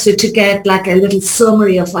interested to get like a little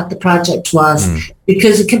summary of what the project was,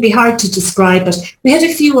 because it can be hard to describe it. We had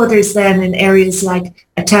a few others then in areas like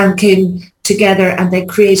a town came together and they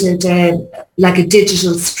created like a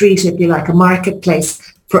digital street, if you like, a marketplace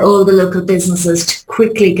for all the local businesses to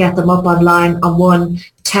quickly get them up online on one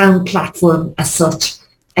town platform as such.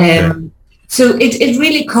 So it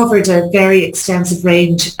really covered a very extensive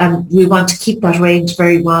range, and we want to keep that range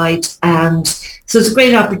very wide. And so it's a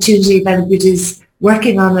great opportunity if anybody's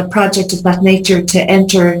working on a project of that nature to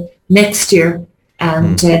enter next year.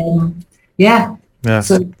 And so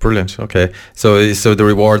brilliant. Okay, so the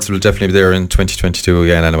rewards will definitely be there in 2022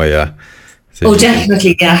 again. Anyway, yeah. So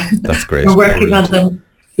definitely, yeah. That's great. We're working on them.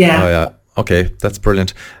 Yeah. Oh yeah. Okay, that's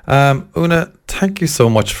brilliant. Una, thank you so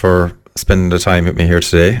much for spending the time with me here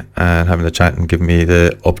today and having the chat and giving me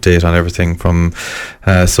the update on everything from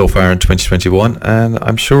so far in 2021, and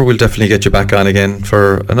I'm sure we'll definitely get you back on again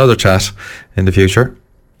for another chat in the future.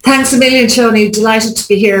 Thanks a million, Tony. Delighted to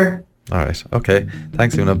be here. All right. Okay.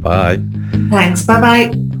 Thanks, Una. Bye. Thanks.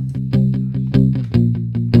 Bye-bye.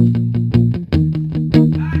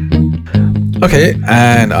 Okay,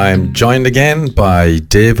 and I'm joined again by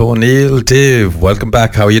Dave O'Neill. Dave, welcome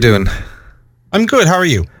back. How are you doing? I'm good. How are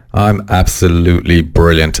you? I'm absolutely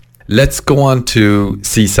brilliant. Let's go on to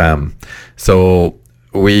CSAM. So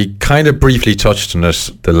we kind of briefly touched on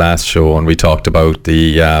it the last show, and we talked about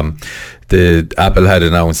the Apple had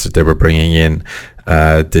announced that they were bringing in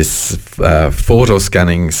this photo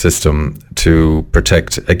scanning system to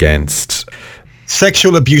protect against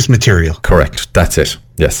sexual abuse material. Correct. That's it.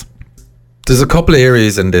 Yes. There's a couple of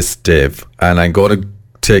areas in this, Dave, and I'm going to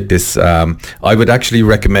take this. I would actually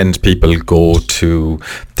recommend people go to,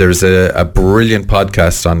 there's a brilliant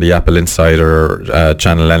podcast on the Apple Insider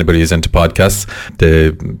channel. Anybody who's into podcasts,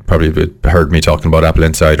 they probably heard me talking about Apple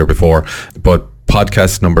Insider before, but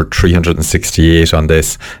podcast number 368 on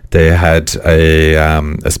this, they had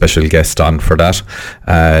a special guest on for that,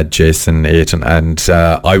 Jason Ayton, and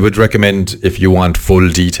I would recommend, if you want full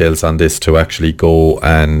details on this, to actually go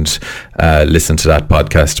and listen to that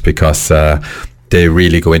podcast, because they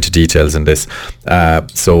really go into details in this.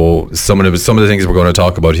 So some of the things we're going to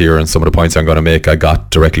talk about here and some of the points I'm going to make, I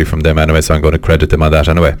got directly from them anyway, so I'm going to credit them on that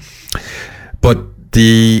anyway. But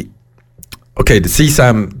the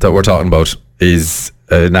CSAM that we're talking about is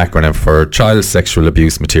an acronym for Child Sexual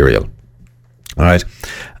Abuse Material. All right.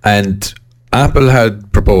 And Apple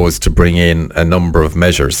had proposed to bring in a number of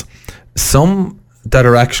measures, some that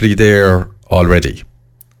are actually there already.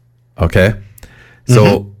 Okay.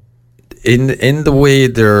 So in the way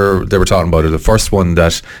they were talking about it, the first one,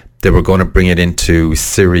 that they were going to bring it into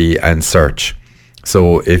Siri and search.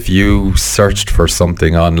 So if you searched for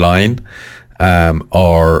something online,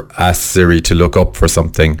 or asked Siri to look up for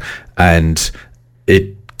something, and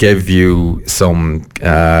it gave you some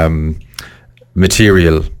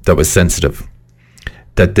material that was sensitive,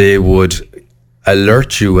 that they would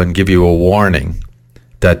alert you and give you a warning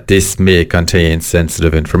that this may contain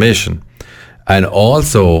sensitive information, and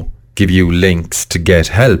also give you links to get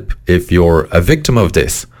help if you're a victim of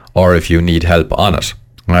this or if you need help on it,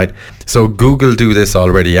 right? So Google do this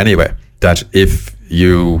already anyway, that if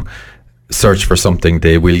you search for something,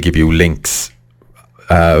 they will give you links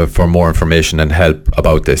for more information and help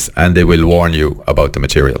about this, and they will warn you about the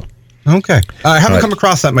material. Okay. I haven't come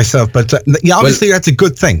across that myself, but obviously that's a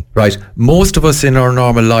good thing. Right. Most of us in our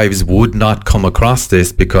normal lives would not come across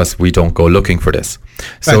this because we don't go looking for this.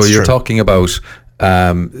 So That's you're true. talking about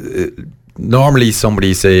normally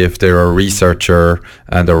somebody, say if they're a researcher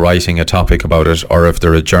and they're writing a topic about it, or if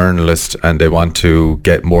they're a journalist and they want to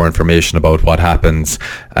get more information about what happens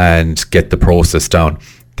and get the process down,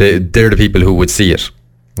 they're the people who would see it,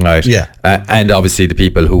 right? Yeah. And obviously the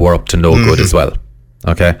people who are up to no good as well.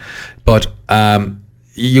 Okay, but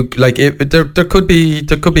you like there could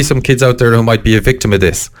be some kids out there who might be a victim of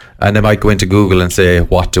this, and they might go into Google and say,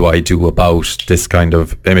 what do I do about this kind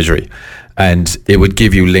of imagery? And it would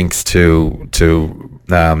give you links to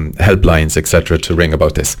helplines, etc., to ring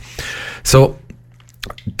about this. So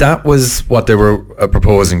that was what they were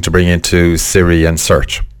proposing to bring into Siri and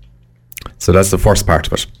search. So that's the first part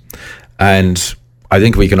of it, and I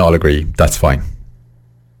think we can all agree that's fine.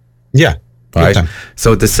 Yeah. Right. Okay.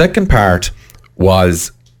 So the second part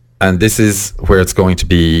was, and this is where it's going to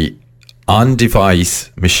be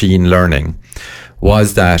on-device machine learning,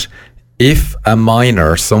 was that if a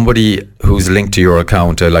minor, somebody who's linked to your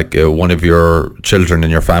account, like one of your children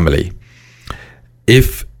in your family,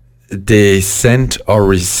 if they sent or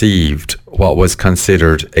received what was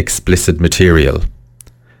considered explicit material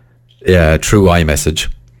through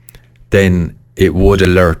iMessage, then it would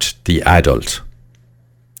alert the adult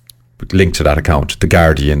linked to that account, the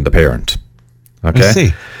guardian, the parent. Okay. I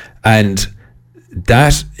see. And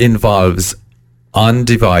that involves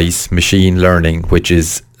on-device machine learning, which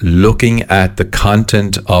is looking at the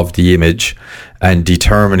content of the image and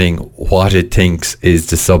determining what it thinks is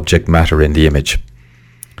the subject matter in the image.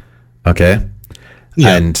 Okay.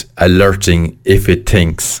 Yeah. And alerting if it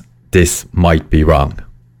thinks this might be wrong.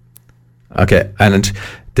 Okay. And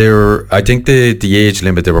I think the age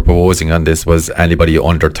limit they were proposing on this was anybody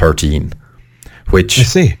under 13, which I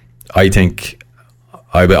see. I think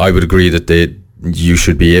I would agree that you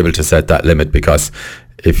should be able to set that limit, because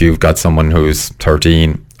if you've got someone who's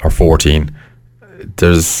 13 or 14,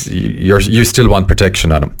 you still want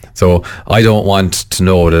protection on them. So I don't want to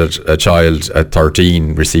know that a child at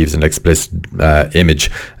 13 receives an explicit image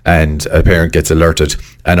and a parent gets alerted,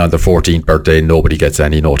 and on their 14th birthday nobody gets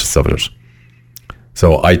any notice of it.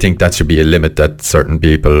 So I think that should be a limit that certain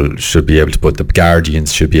people should be able to put. The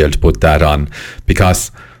guardians should be able to put that on,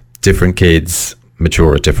 because different kids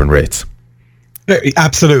mature at different rates.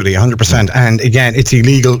 Absolutely, 100%. And again, it's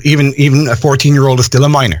illegal. Even a 14-year-old is still a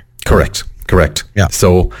minor. Correct. Yeah.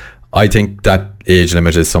 So I think that age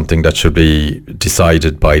limit is something that should be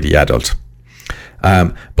decided by the adult.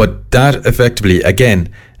 But that effectively, again,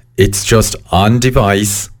 it's just on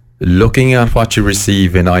device, looking at what you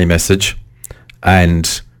receive in iMessage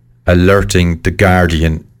and alerting the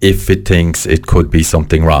guardian if it thinks it could be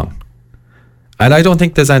something wrong. And I don't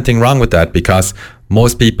think there's anything wrong with that, because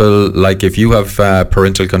most people, like if you have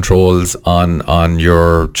parental controls on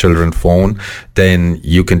your children's phone, then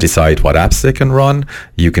you can decide what apps they can run.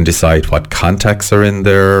 You can decide what contacts are in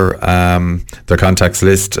their contacts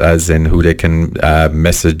list, as in who they can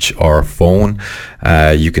message or phone.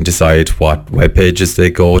 You can decide what web pages they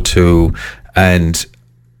go to, and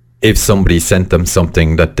if somebody sent them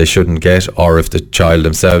something that they shouldn't get, or if the child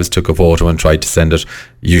themselves took a photo and tried to send it,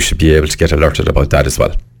 you should be able to get alerted about that as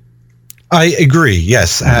well. I agree,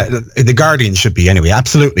 yes. The guardian should be anyway,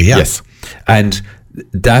 absolutely, yeah. Yes. And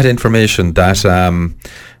that information,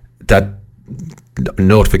 that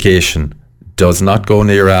notification does not go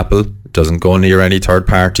near Apple, doesn't go near any third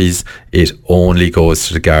parties. It only goes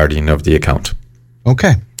to the guardian of the account.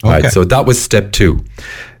 Okay. Right, so that was step 2.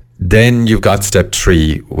 Then you've got step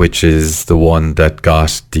 3, which is the one that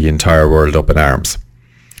got the entire world up in arms.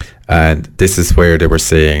 And this is where they were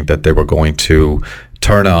saying that they were going to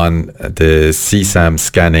turn on the CSAM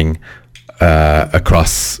scanning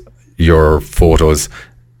across your photos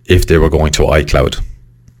if they were going to iCloud.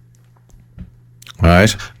 All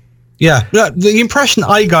right? Yeah. The impression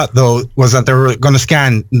I got, though, was that they were going to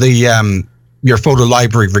scan your photo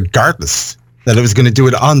library regardless. That it was going to do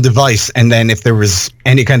it on device, and then if there was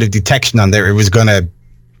any kind of detection on there, it was going to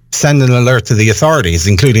send an alert to the authorities,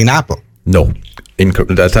 including Apple. No,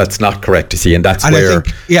 that's not correct, you see, and that's and where...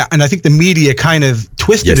 I think the media kind of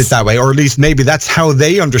twisted it that way, or at least maybe that's how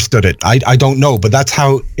they understood it. I don't know, but that's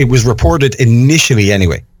how it was reported initially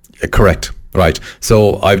anyway. Correct. Right.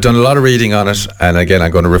 So I've done a lot of reading on it. And again,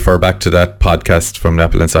 I'm going to refer back to that podcast from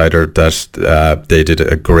Apple Insider that they did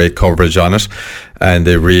a great coverage on it. And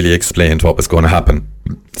they really explained what was going to happen.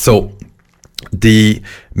 So the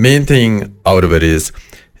main thing out of it is,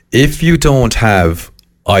 if you don't have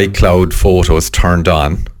iCloud photos turned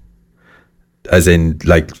on, as in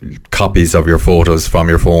like copies of your photos from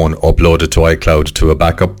your phone uploaded to iCloud to a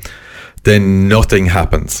backup, then nothing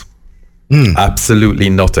happens. Absolutely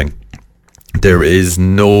nothing. There is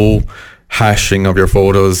no hashing of your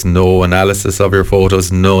photos, no analysis of your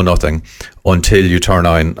photos, no nothing until you turn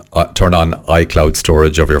on iCloud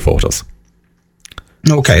storage of your photos.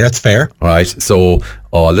 Okay, that's fair. All right. So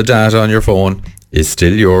all the data on your phone is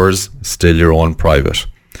still yours, still your own private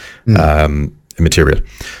material.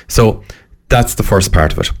 So that's the first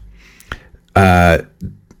part of it.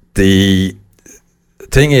 The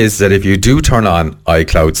thing is that if you do turn on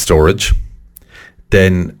iCloud storage,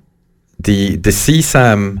 then the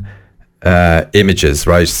CSAM images,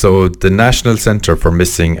 right? So the National Centre for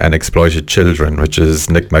Missing and Exploited Children, which is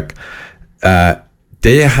NCMEC,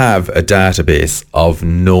 they have a database of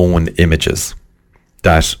known images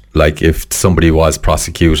that, like, if somebody was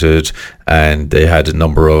prosecuted and they had a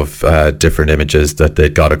number of different images that they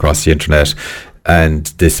got across the internet, and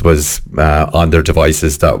this was on their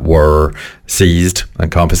devices that were seized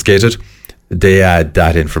and confiscated, they add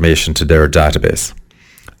that information to their database.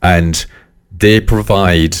 And they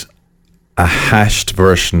provide a hashed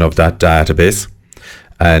version of that database.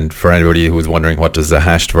 And for anybody who's wondering what does the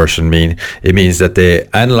hashed version mean, it means that they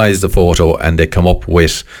analyze the photo and they come up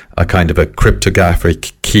with a kind of a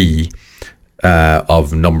cryptographic key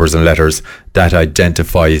of numbers and letters that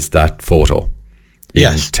identifies that photo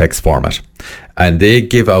in text format. And they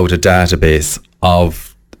give out a database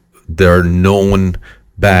of their known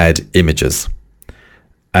bad images.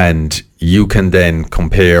 And you can then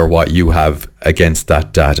compare what you have against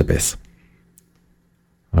that database.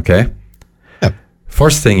 Okay? Yep.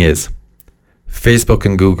 First thing is, Facebook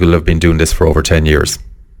and Google have been doing this for over 10 years.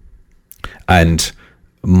 And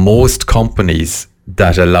most companies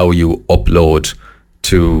that allow you upload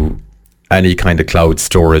to any kind of cloud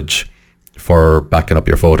storage for backing up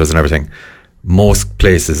your photos and everything, most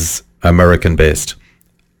places, American-based,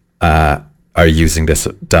 are using this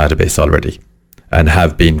database already and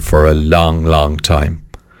have been for a long, long time.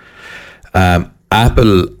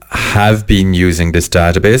 Apple have been using this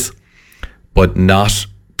database, but not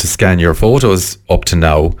to scan your photos up to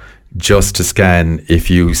now, just to scan if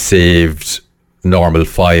you saved normal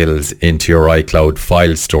files into your iCloud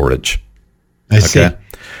file storage. I see.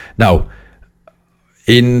 Now,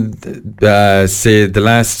 in, say, the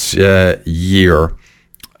last year,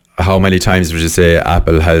 how many times would you say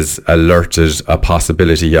Apple has alerted a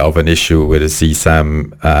possibility of an issue with a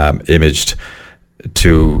CSAM imaged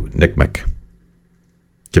to NCMEC?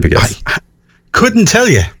 Give a guess. I couldn't tell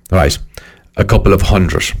you. Right. A couple of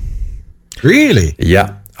hundred. Really?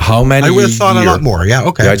 Yeah. How many? I would have thought a lot more. Yeah,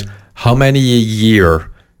 okay. Right. How many a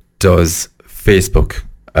year does Facebook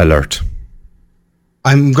alert?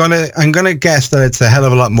 I'm gonna guess that it's a hell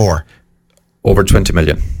of a lot more. Over 20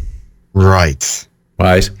 million. Right.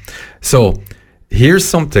 Right. So here's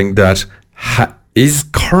something that is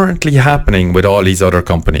currently happening with all these other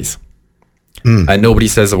companies. And nobody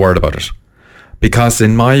says a word about it. Because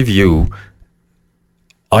in my view,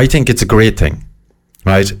 I think it's a great thing.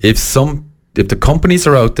 Right? If the companies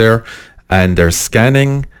are out there and they're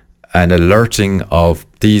scanning and alerting of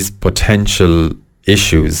these potential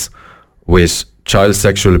issues with child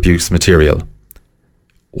sexual abuse material,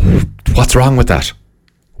 what's wrong with that?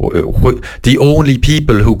 The only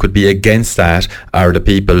people who could be against that are the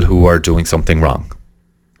people who are doing something wrong.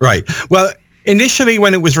 Right. Well, initially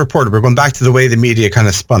when it was reported, we're going back to the way the media kind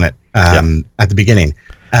of spun it at the beginning.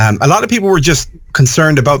 A lot of people were just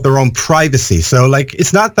concerned about their own privacy. So, like,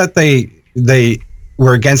 it's not that they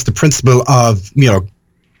were against the principle of,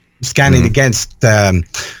 scanning against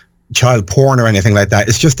child porn or anything like that.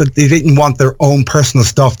 It's just that they didn't want their own personal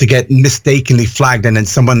stuff to get mistakenly flagged, and then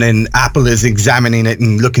someone in Apple is examining it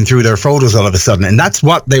and looking through their photos all of a sudden. And that's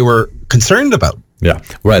what they were concerned about. Yeah.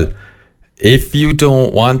 Well, if you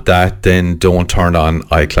don't want that, then don't turn on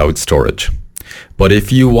iCloud storage. But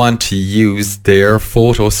if you want to use their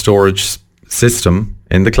photo storage system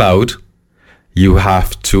in the cloud, you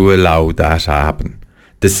have to allow that to happen.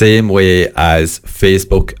 The same way as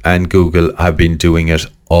Facebook and Google have been doing it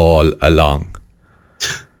all along.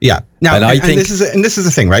 Yeah. Now, and this is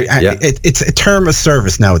the thing, right? Yeah. It's a term of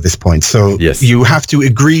service now at this point. So you have to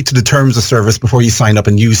agree to the terms of service before you sign up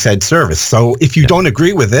and use said service. So if you don't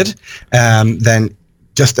agree with it, then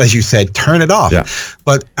just as you said, turn it off. Yeah.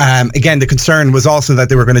 But again, the concern was also that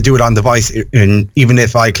they were going to do it on device, even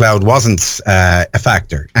if iCloud wasn't a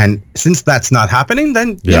factor. And since that's not happening,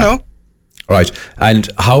 then, you know. Right. And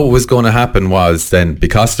how it was going to happen was then,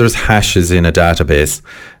 because there's hashes in a database,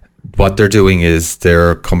 what they're doing is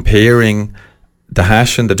they're comparing the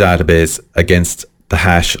hash in the database against the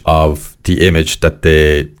hash of the image that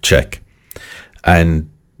they check. And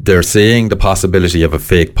they're saying the possibility of a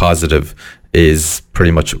fake positive is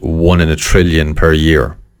pretty much 1 in a trillion per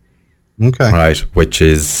year. Okay. Right. Which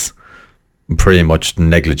is pretty much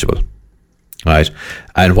negligible. Right.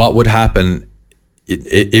 And what would happen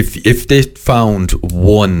if they found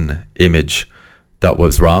one image that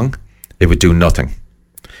was wrong, it would do nothing.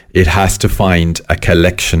 It has to find a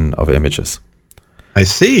collection of images. I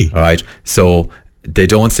see. All right. So they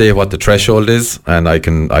don't say what the threshold is, and I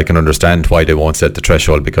can understand why they won't set the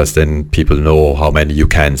threshold, because then people know how many you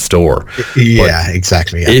can store. Yeah,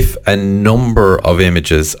 exactly. Yeah. If a number of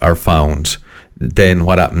images are found, then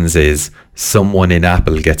what happens is someone in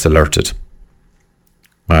Apple gets alerted.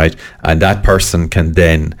 Right, and that person can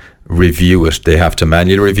then review it. They have to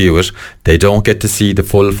manually review it. They don't get to see the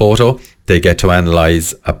full photo. They get to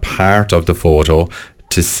analyze a part of the photo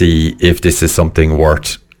to see if this is something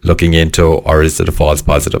worth looking into, or is it a false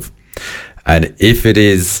positive. And if it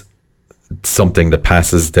is something that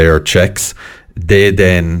passes their checks, they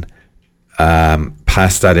then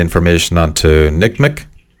pass that information on to NCMEC,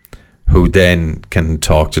 who then can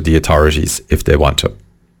talk to the authorities if they want to.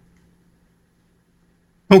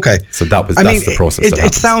 Okay. So that's the process.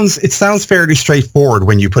 It sounds fairly straightforward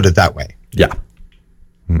when you put it that way. Yeah.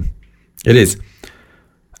 It is.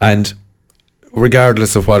 And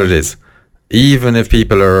regardless of what it is, even if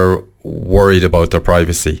people are worried about their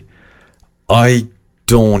privacy, I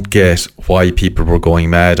don't get why people were going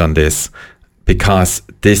mad on this, because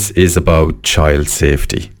this is about child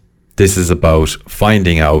safety. This is about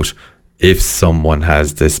finding out if someone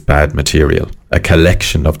has this bad material, a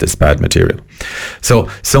collection of this bad material. So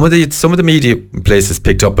some of the media places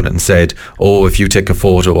picked up on it and said, oh, if you take a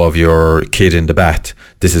photo of your kid in the bath,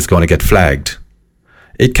 this is going to get flagged.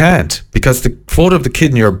 It can't, because the photo of the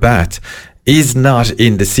kid in your bath is not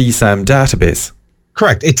in the CSAM database.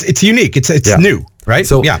 Correct. It's unique. It's new, right?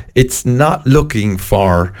 So it's not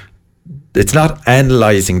it's not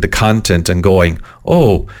analyzing the content and going,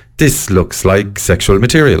 oh, this looks like sexual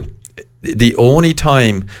material. The only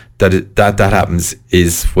time that happens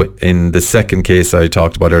is in the second case I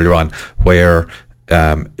talked about earlier on, where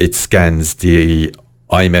it scans the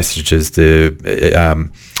iMessages,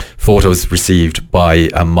 the photos received by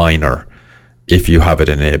a minor, if you have it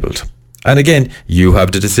enabled. And again, you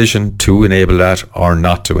have the decision to enable that or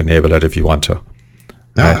not to enable it if you want to.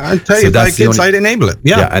 I'll tell you, I'd enable it.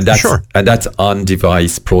 Yeah, and that's sure. And that's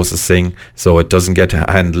on-device processing, so it doesn't get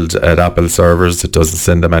handled at Apple servers. It doesn't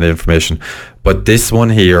send them any information. But this one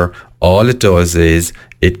here, all it does is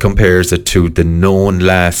it compares it to the known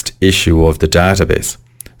last issue of the database.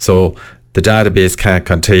 So the database can't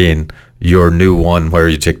contain your new one where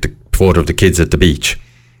you take the photo of the kids at the beach.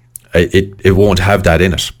 It won't have that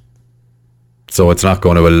in it. So it's not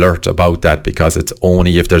going to alert about that, because it's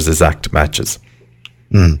only if there's exact matches.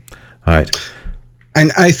 All right.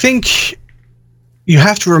 And I think you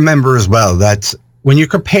have to remember as well that when you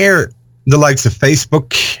compare the likes of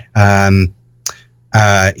Facebook,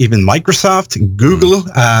 even Microsoft, Google,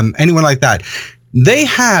 anyone like that, they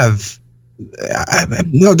have,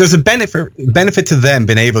 there's a benefit to them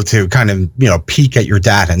being able to kind of, peek at your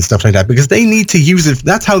data and stuff like that, because they need to use it.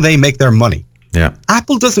 That's how they make their money. Yeah.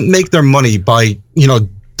 Apple doesn't make their money by,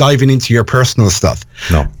 diving into your personal stuff.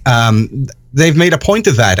 No. They've made a point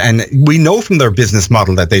of that, and we know from their business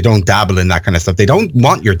model that they don't dabble in that kind of stuff. They don't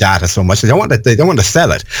want your data so much. They don't want to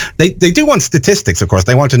sell it. They do want statistics, of course.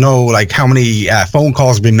 They want to know like how many phone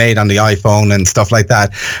calls have been made on the iPhone and stuff like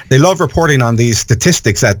that. They love reporting on these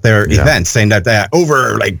statistics at their events, saying that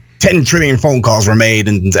over like 10 trillion phone calls were made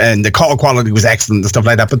and the call quality was excellent and stuff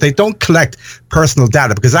like that. But they don't collect personal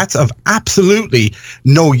data, because that's of absolutely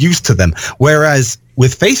no use to them. Whereas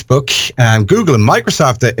with Facebook, Google and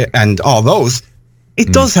Microsoft and all those, it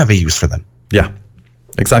does have a use for them. Yeah,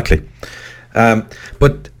 exactly.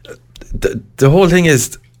 But the whole thing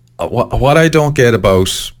is, what I don't get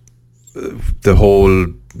about the whole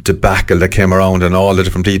debacle that came around and all the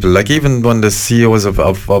different people, like even when the CEOs of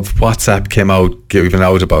WhatsApp came out, giving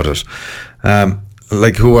out about it,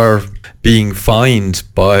 like who are being fined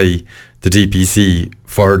by the DPC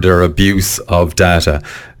for their abuse of data.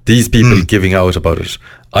 These people giving out about it.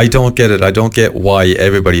 I don't get it. I don't get why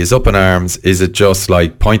everybody is up in arms. Is it just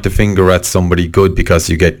like point the finger at somebody good because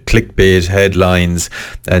you get clickbait headlines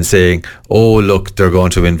and saying, oh, look, they're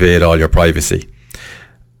going to invade all your privacy?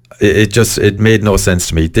 It made no sense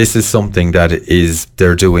to me. This is something that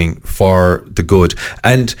they're doing for the good.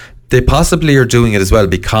 And they possibly are doing it as well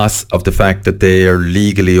because of the fact that they are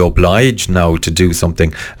legally obliged now to do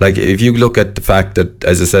something. Like if you look at the fact that,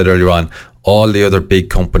 as I said earlier on, all the other big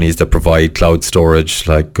companies that provide cloud storage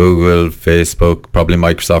like Google, Facebook, probably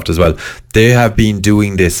Microsoft as well, they have been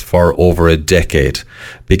doing this for over a decade,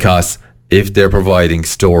 because if they're providing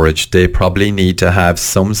storage, they probably need to have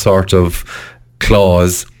some sort of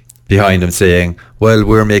clause behind them saying, well,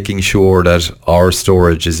 we're making sure that our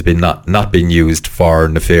storage has been not being used for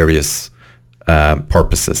nefarious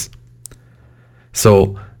purposes.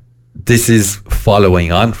 So this is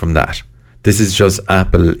following on from that. This is just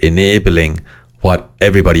Apple enabling what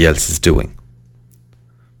everybody else is doing.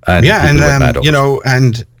 And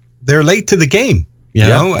and they're late to the game,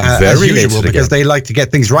 very as late usual, to the because game. they like to get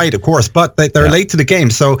things right, of course, but they're late to the game.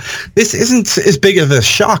 So this isn't as big of a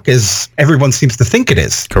shock as everyone seems to think it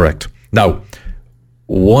is. Correct. Now,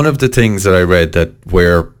 one of the things that I read that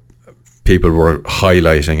where people were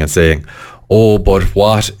highlighting and saying, oh, but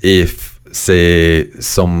what if, say,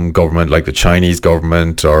 some government like the Chinese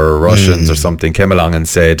government or Russians or something came along and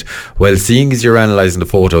said, well, seeing as you're analysing the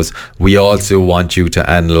photos, we also want you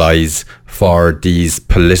to analyse for these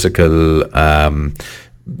political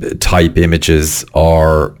type images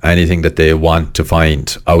or anything that they want to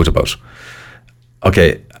find out about.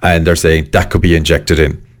 Okay, and they're saying that could be injected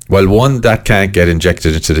in. Well, one, that can't get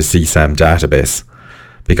injected into the CSAM database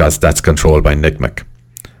because that's controlled by NCMEC.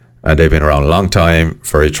 And they've been around a long time,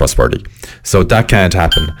 very trustworthy. So that can't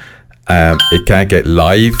happen. It can't get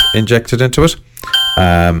live injected into it.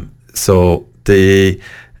 So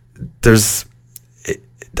there's,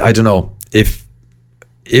 I don't know,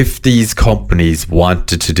 if these companies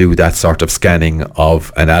wanted to do that sort of scanning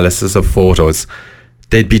of analysis of photos,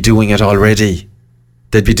 they'd be doing it already.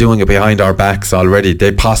 They'd be doing it behind our backs already.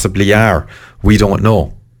 They possibly are. We don't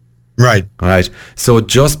know. Right. So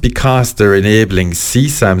just because they're enabling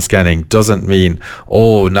CSAM scanning doesn't mean,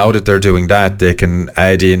 oh, now that they're doing that, they can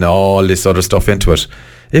add in all this other stuff into it.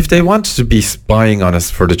 If they wanted to be spying on us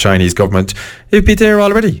for the Chinese government, it'd be there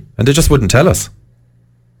already, and they just wouldn't tell us.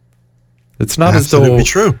 It's not Absolutely as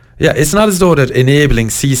though... true. Yeah, it's not as though that enabling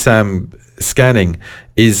CSAM scanning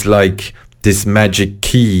is like this magic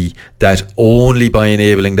key that only by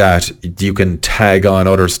enabling that you can tag on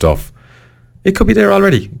other stuff. It could be there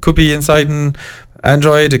already. It could be inside in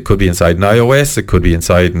Android. It could be inside in iOS. It could be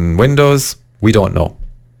inside in Windows. We don't know.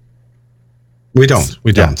 We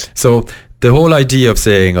don't. So the whole idea of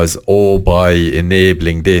saying us, oh, by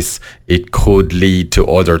enabling this, it could lead to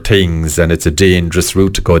other things and it's a dangerous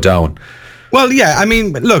route to go down. Well, yeah, I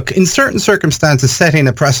mean, look, in certain circumstances, setting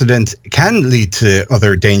a precedent can lead to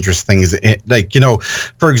other dangerous things. Like,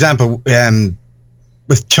 for example,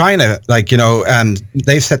 with China,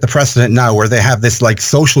 they've set the precedent now where they have this like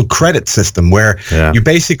social credit system where you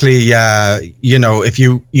basically, if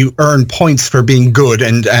you earn points for being good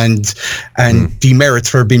and demerits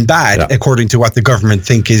for being bad, according to what the government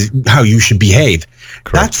think is how you should behave.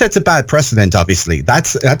 Correct. That sets a bad precedent, obviously.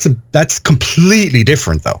 That's completely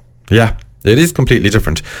different, though. Yeah, it is completely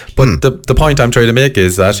different. But the point I'm trying to make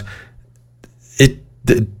is that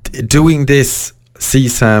doing this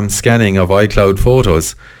CSAM scanning of iCloud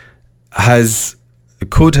photos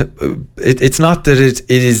it's not that it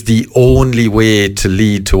is the only way to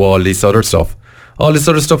lead to all this other stuff. All this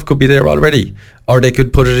other stuff could be there already, or they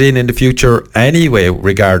could put it in the future anyway,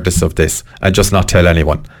 regardless of this, and just not tell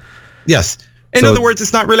anyone. Yes. In other words,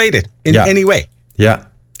 it's not related in any way. Yeah.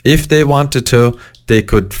 If they wanted to, they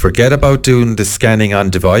could forget about doing the scanning on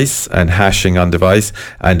device and hashing on device,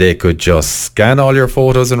 and they could just scan all your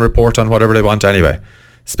photos and report on whatever they want anyway,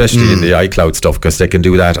 especially in the iCloud stuff, because they can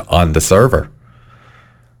do that on the server.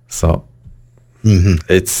 So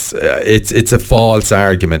it's a false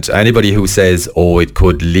argument. Anybody who says, oh, it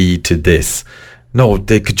could lead to this, no,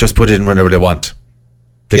 they could just put it in whenever they want.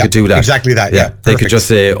 They could do that. Exactly that, yeah. They could just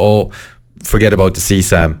say, oh, forget about the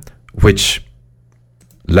CSAM, which...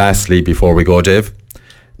 Lastly, before we go, Dave,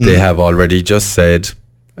 they have already just said,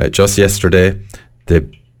 just yesterday,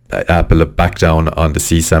 Apple have backed down on the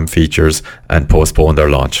CSAM features and postponed their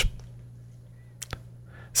launch.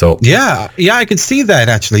 So yeah, I could see that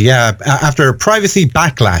actually. Yeah, after a privacy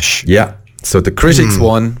backlash. Yeah, so the critics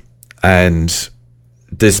won, and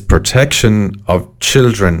this protection of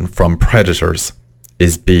children from predators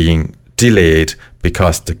is being delayed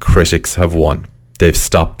because the critics have won. They've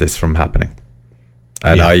stopped this from happening.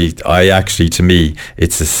 And I actually, to me,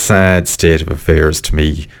 it's a sad state of affairs to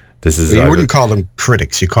me. This is. You wouldn't call them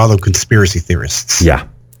critics. You call them conspiracy theorists. Yeah.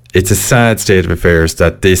 It's a sad state of affairs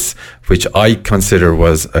that this, which I consider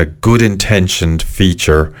was a good intentioned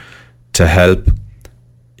feature to help,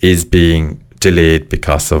 is being delayed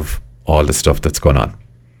because of all the stuff that's going on.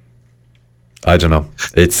 I don't know.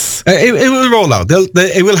 It's it will roll out.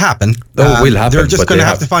 It will happen. It will happen. They're just going to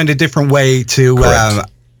have to find a different way to.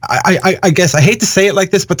 I guess I hate to say it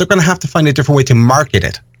like this, but they're going to have to find a different way to market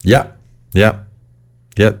it. Yeah, they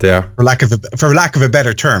are. For lack of a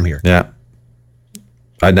better term here. Yeah,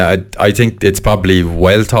 and I think it's probably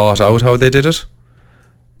well thought out how they did it,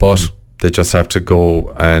 but they just have to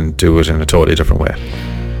go and do it in a totally different way.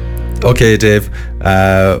 Okay, Dave,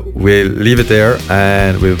 we'll leave it there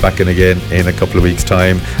and we'll be back in again in a couple of weeks'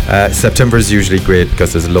 time. September is usually great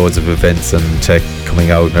because there's loads of events and tech coming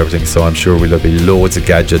out and everything, so I'm sure there'll be loads of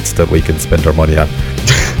gadgets that we can spend our money on.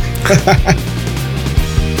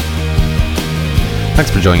 Thanks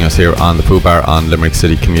for joining us here on the Pooh Bar on Limerick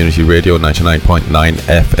City Community Radio 99.9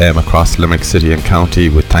 FM across Limerick City and County,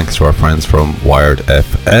 with thanks to our friends from Wired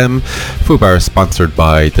FM. Pooh Bar is sponsored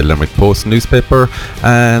by the Limerick Post newspaper,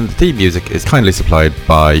 and the theme music is kindly supplied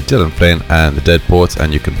by Dylan Flynn and the Dead Poets,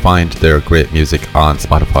 and you can find their great music on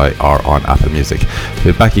Spotify or on Apple Music.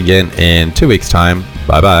 We'll be back again in 2 weeks' time.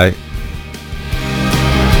 Bye bye.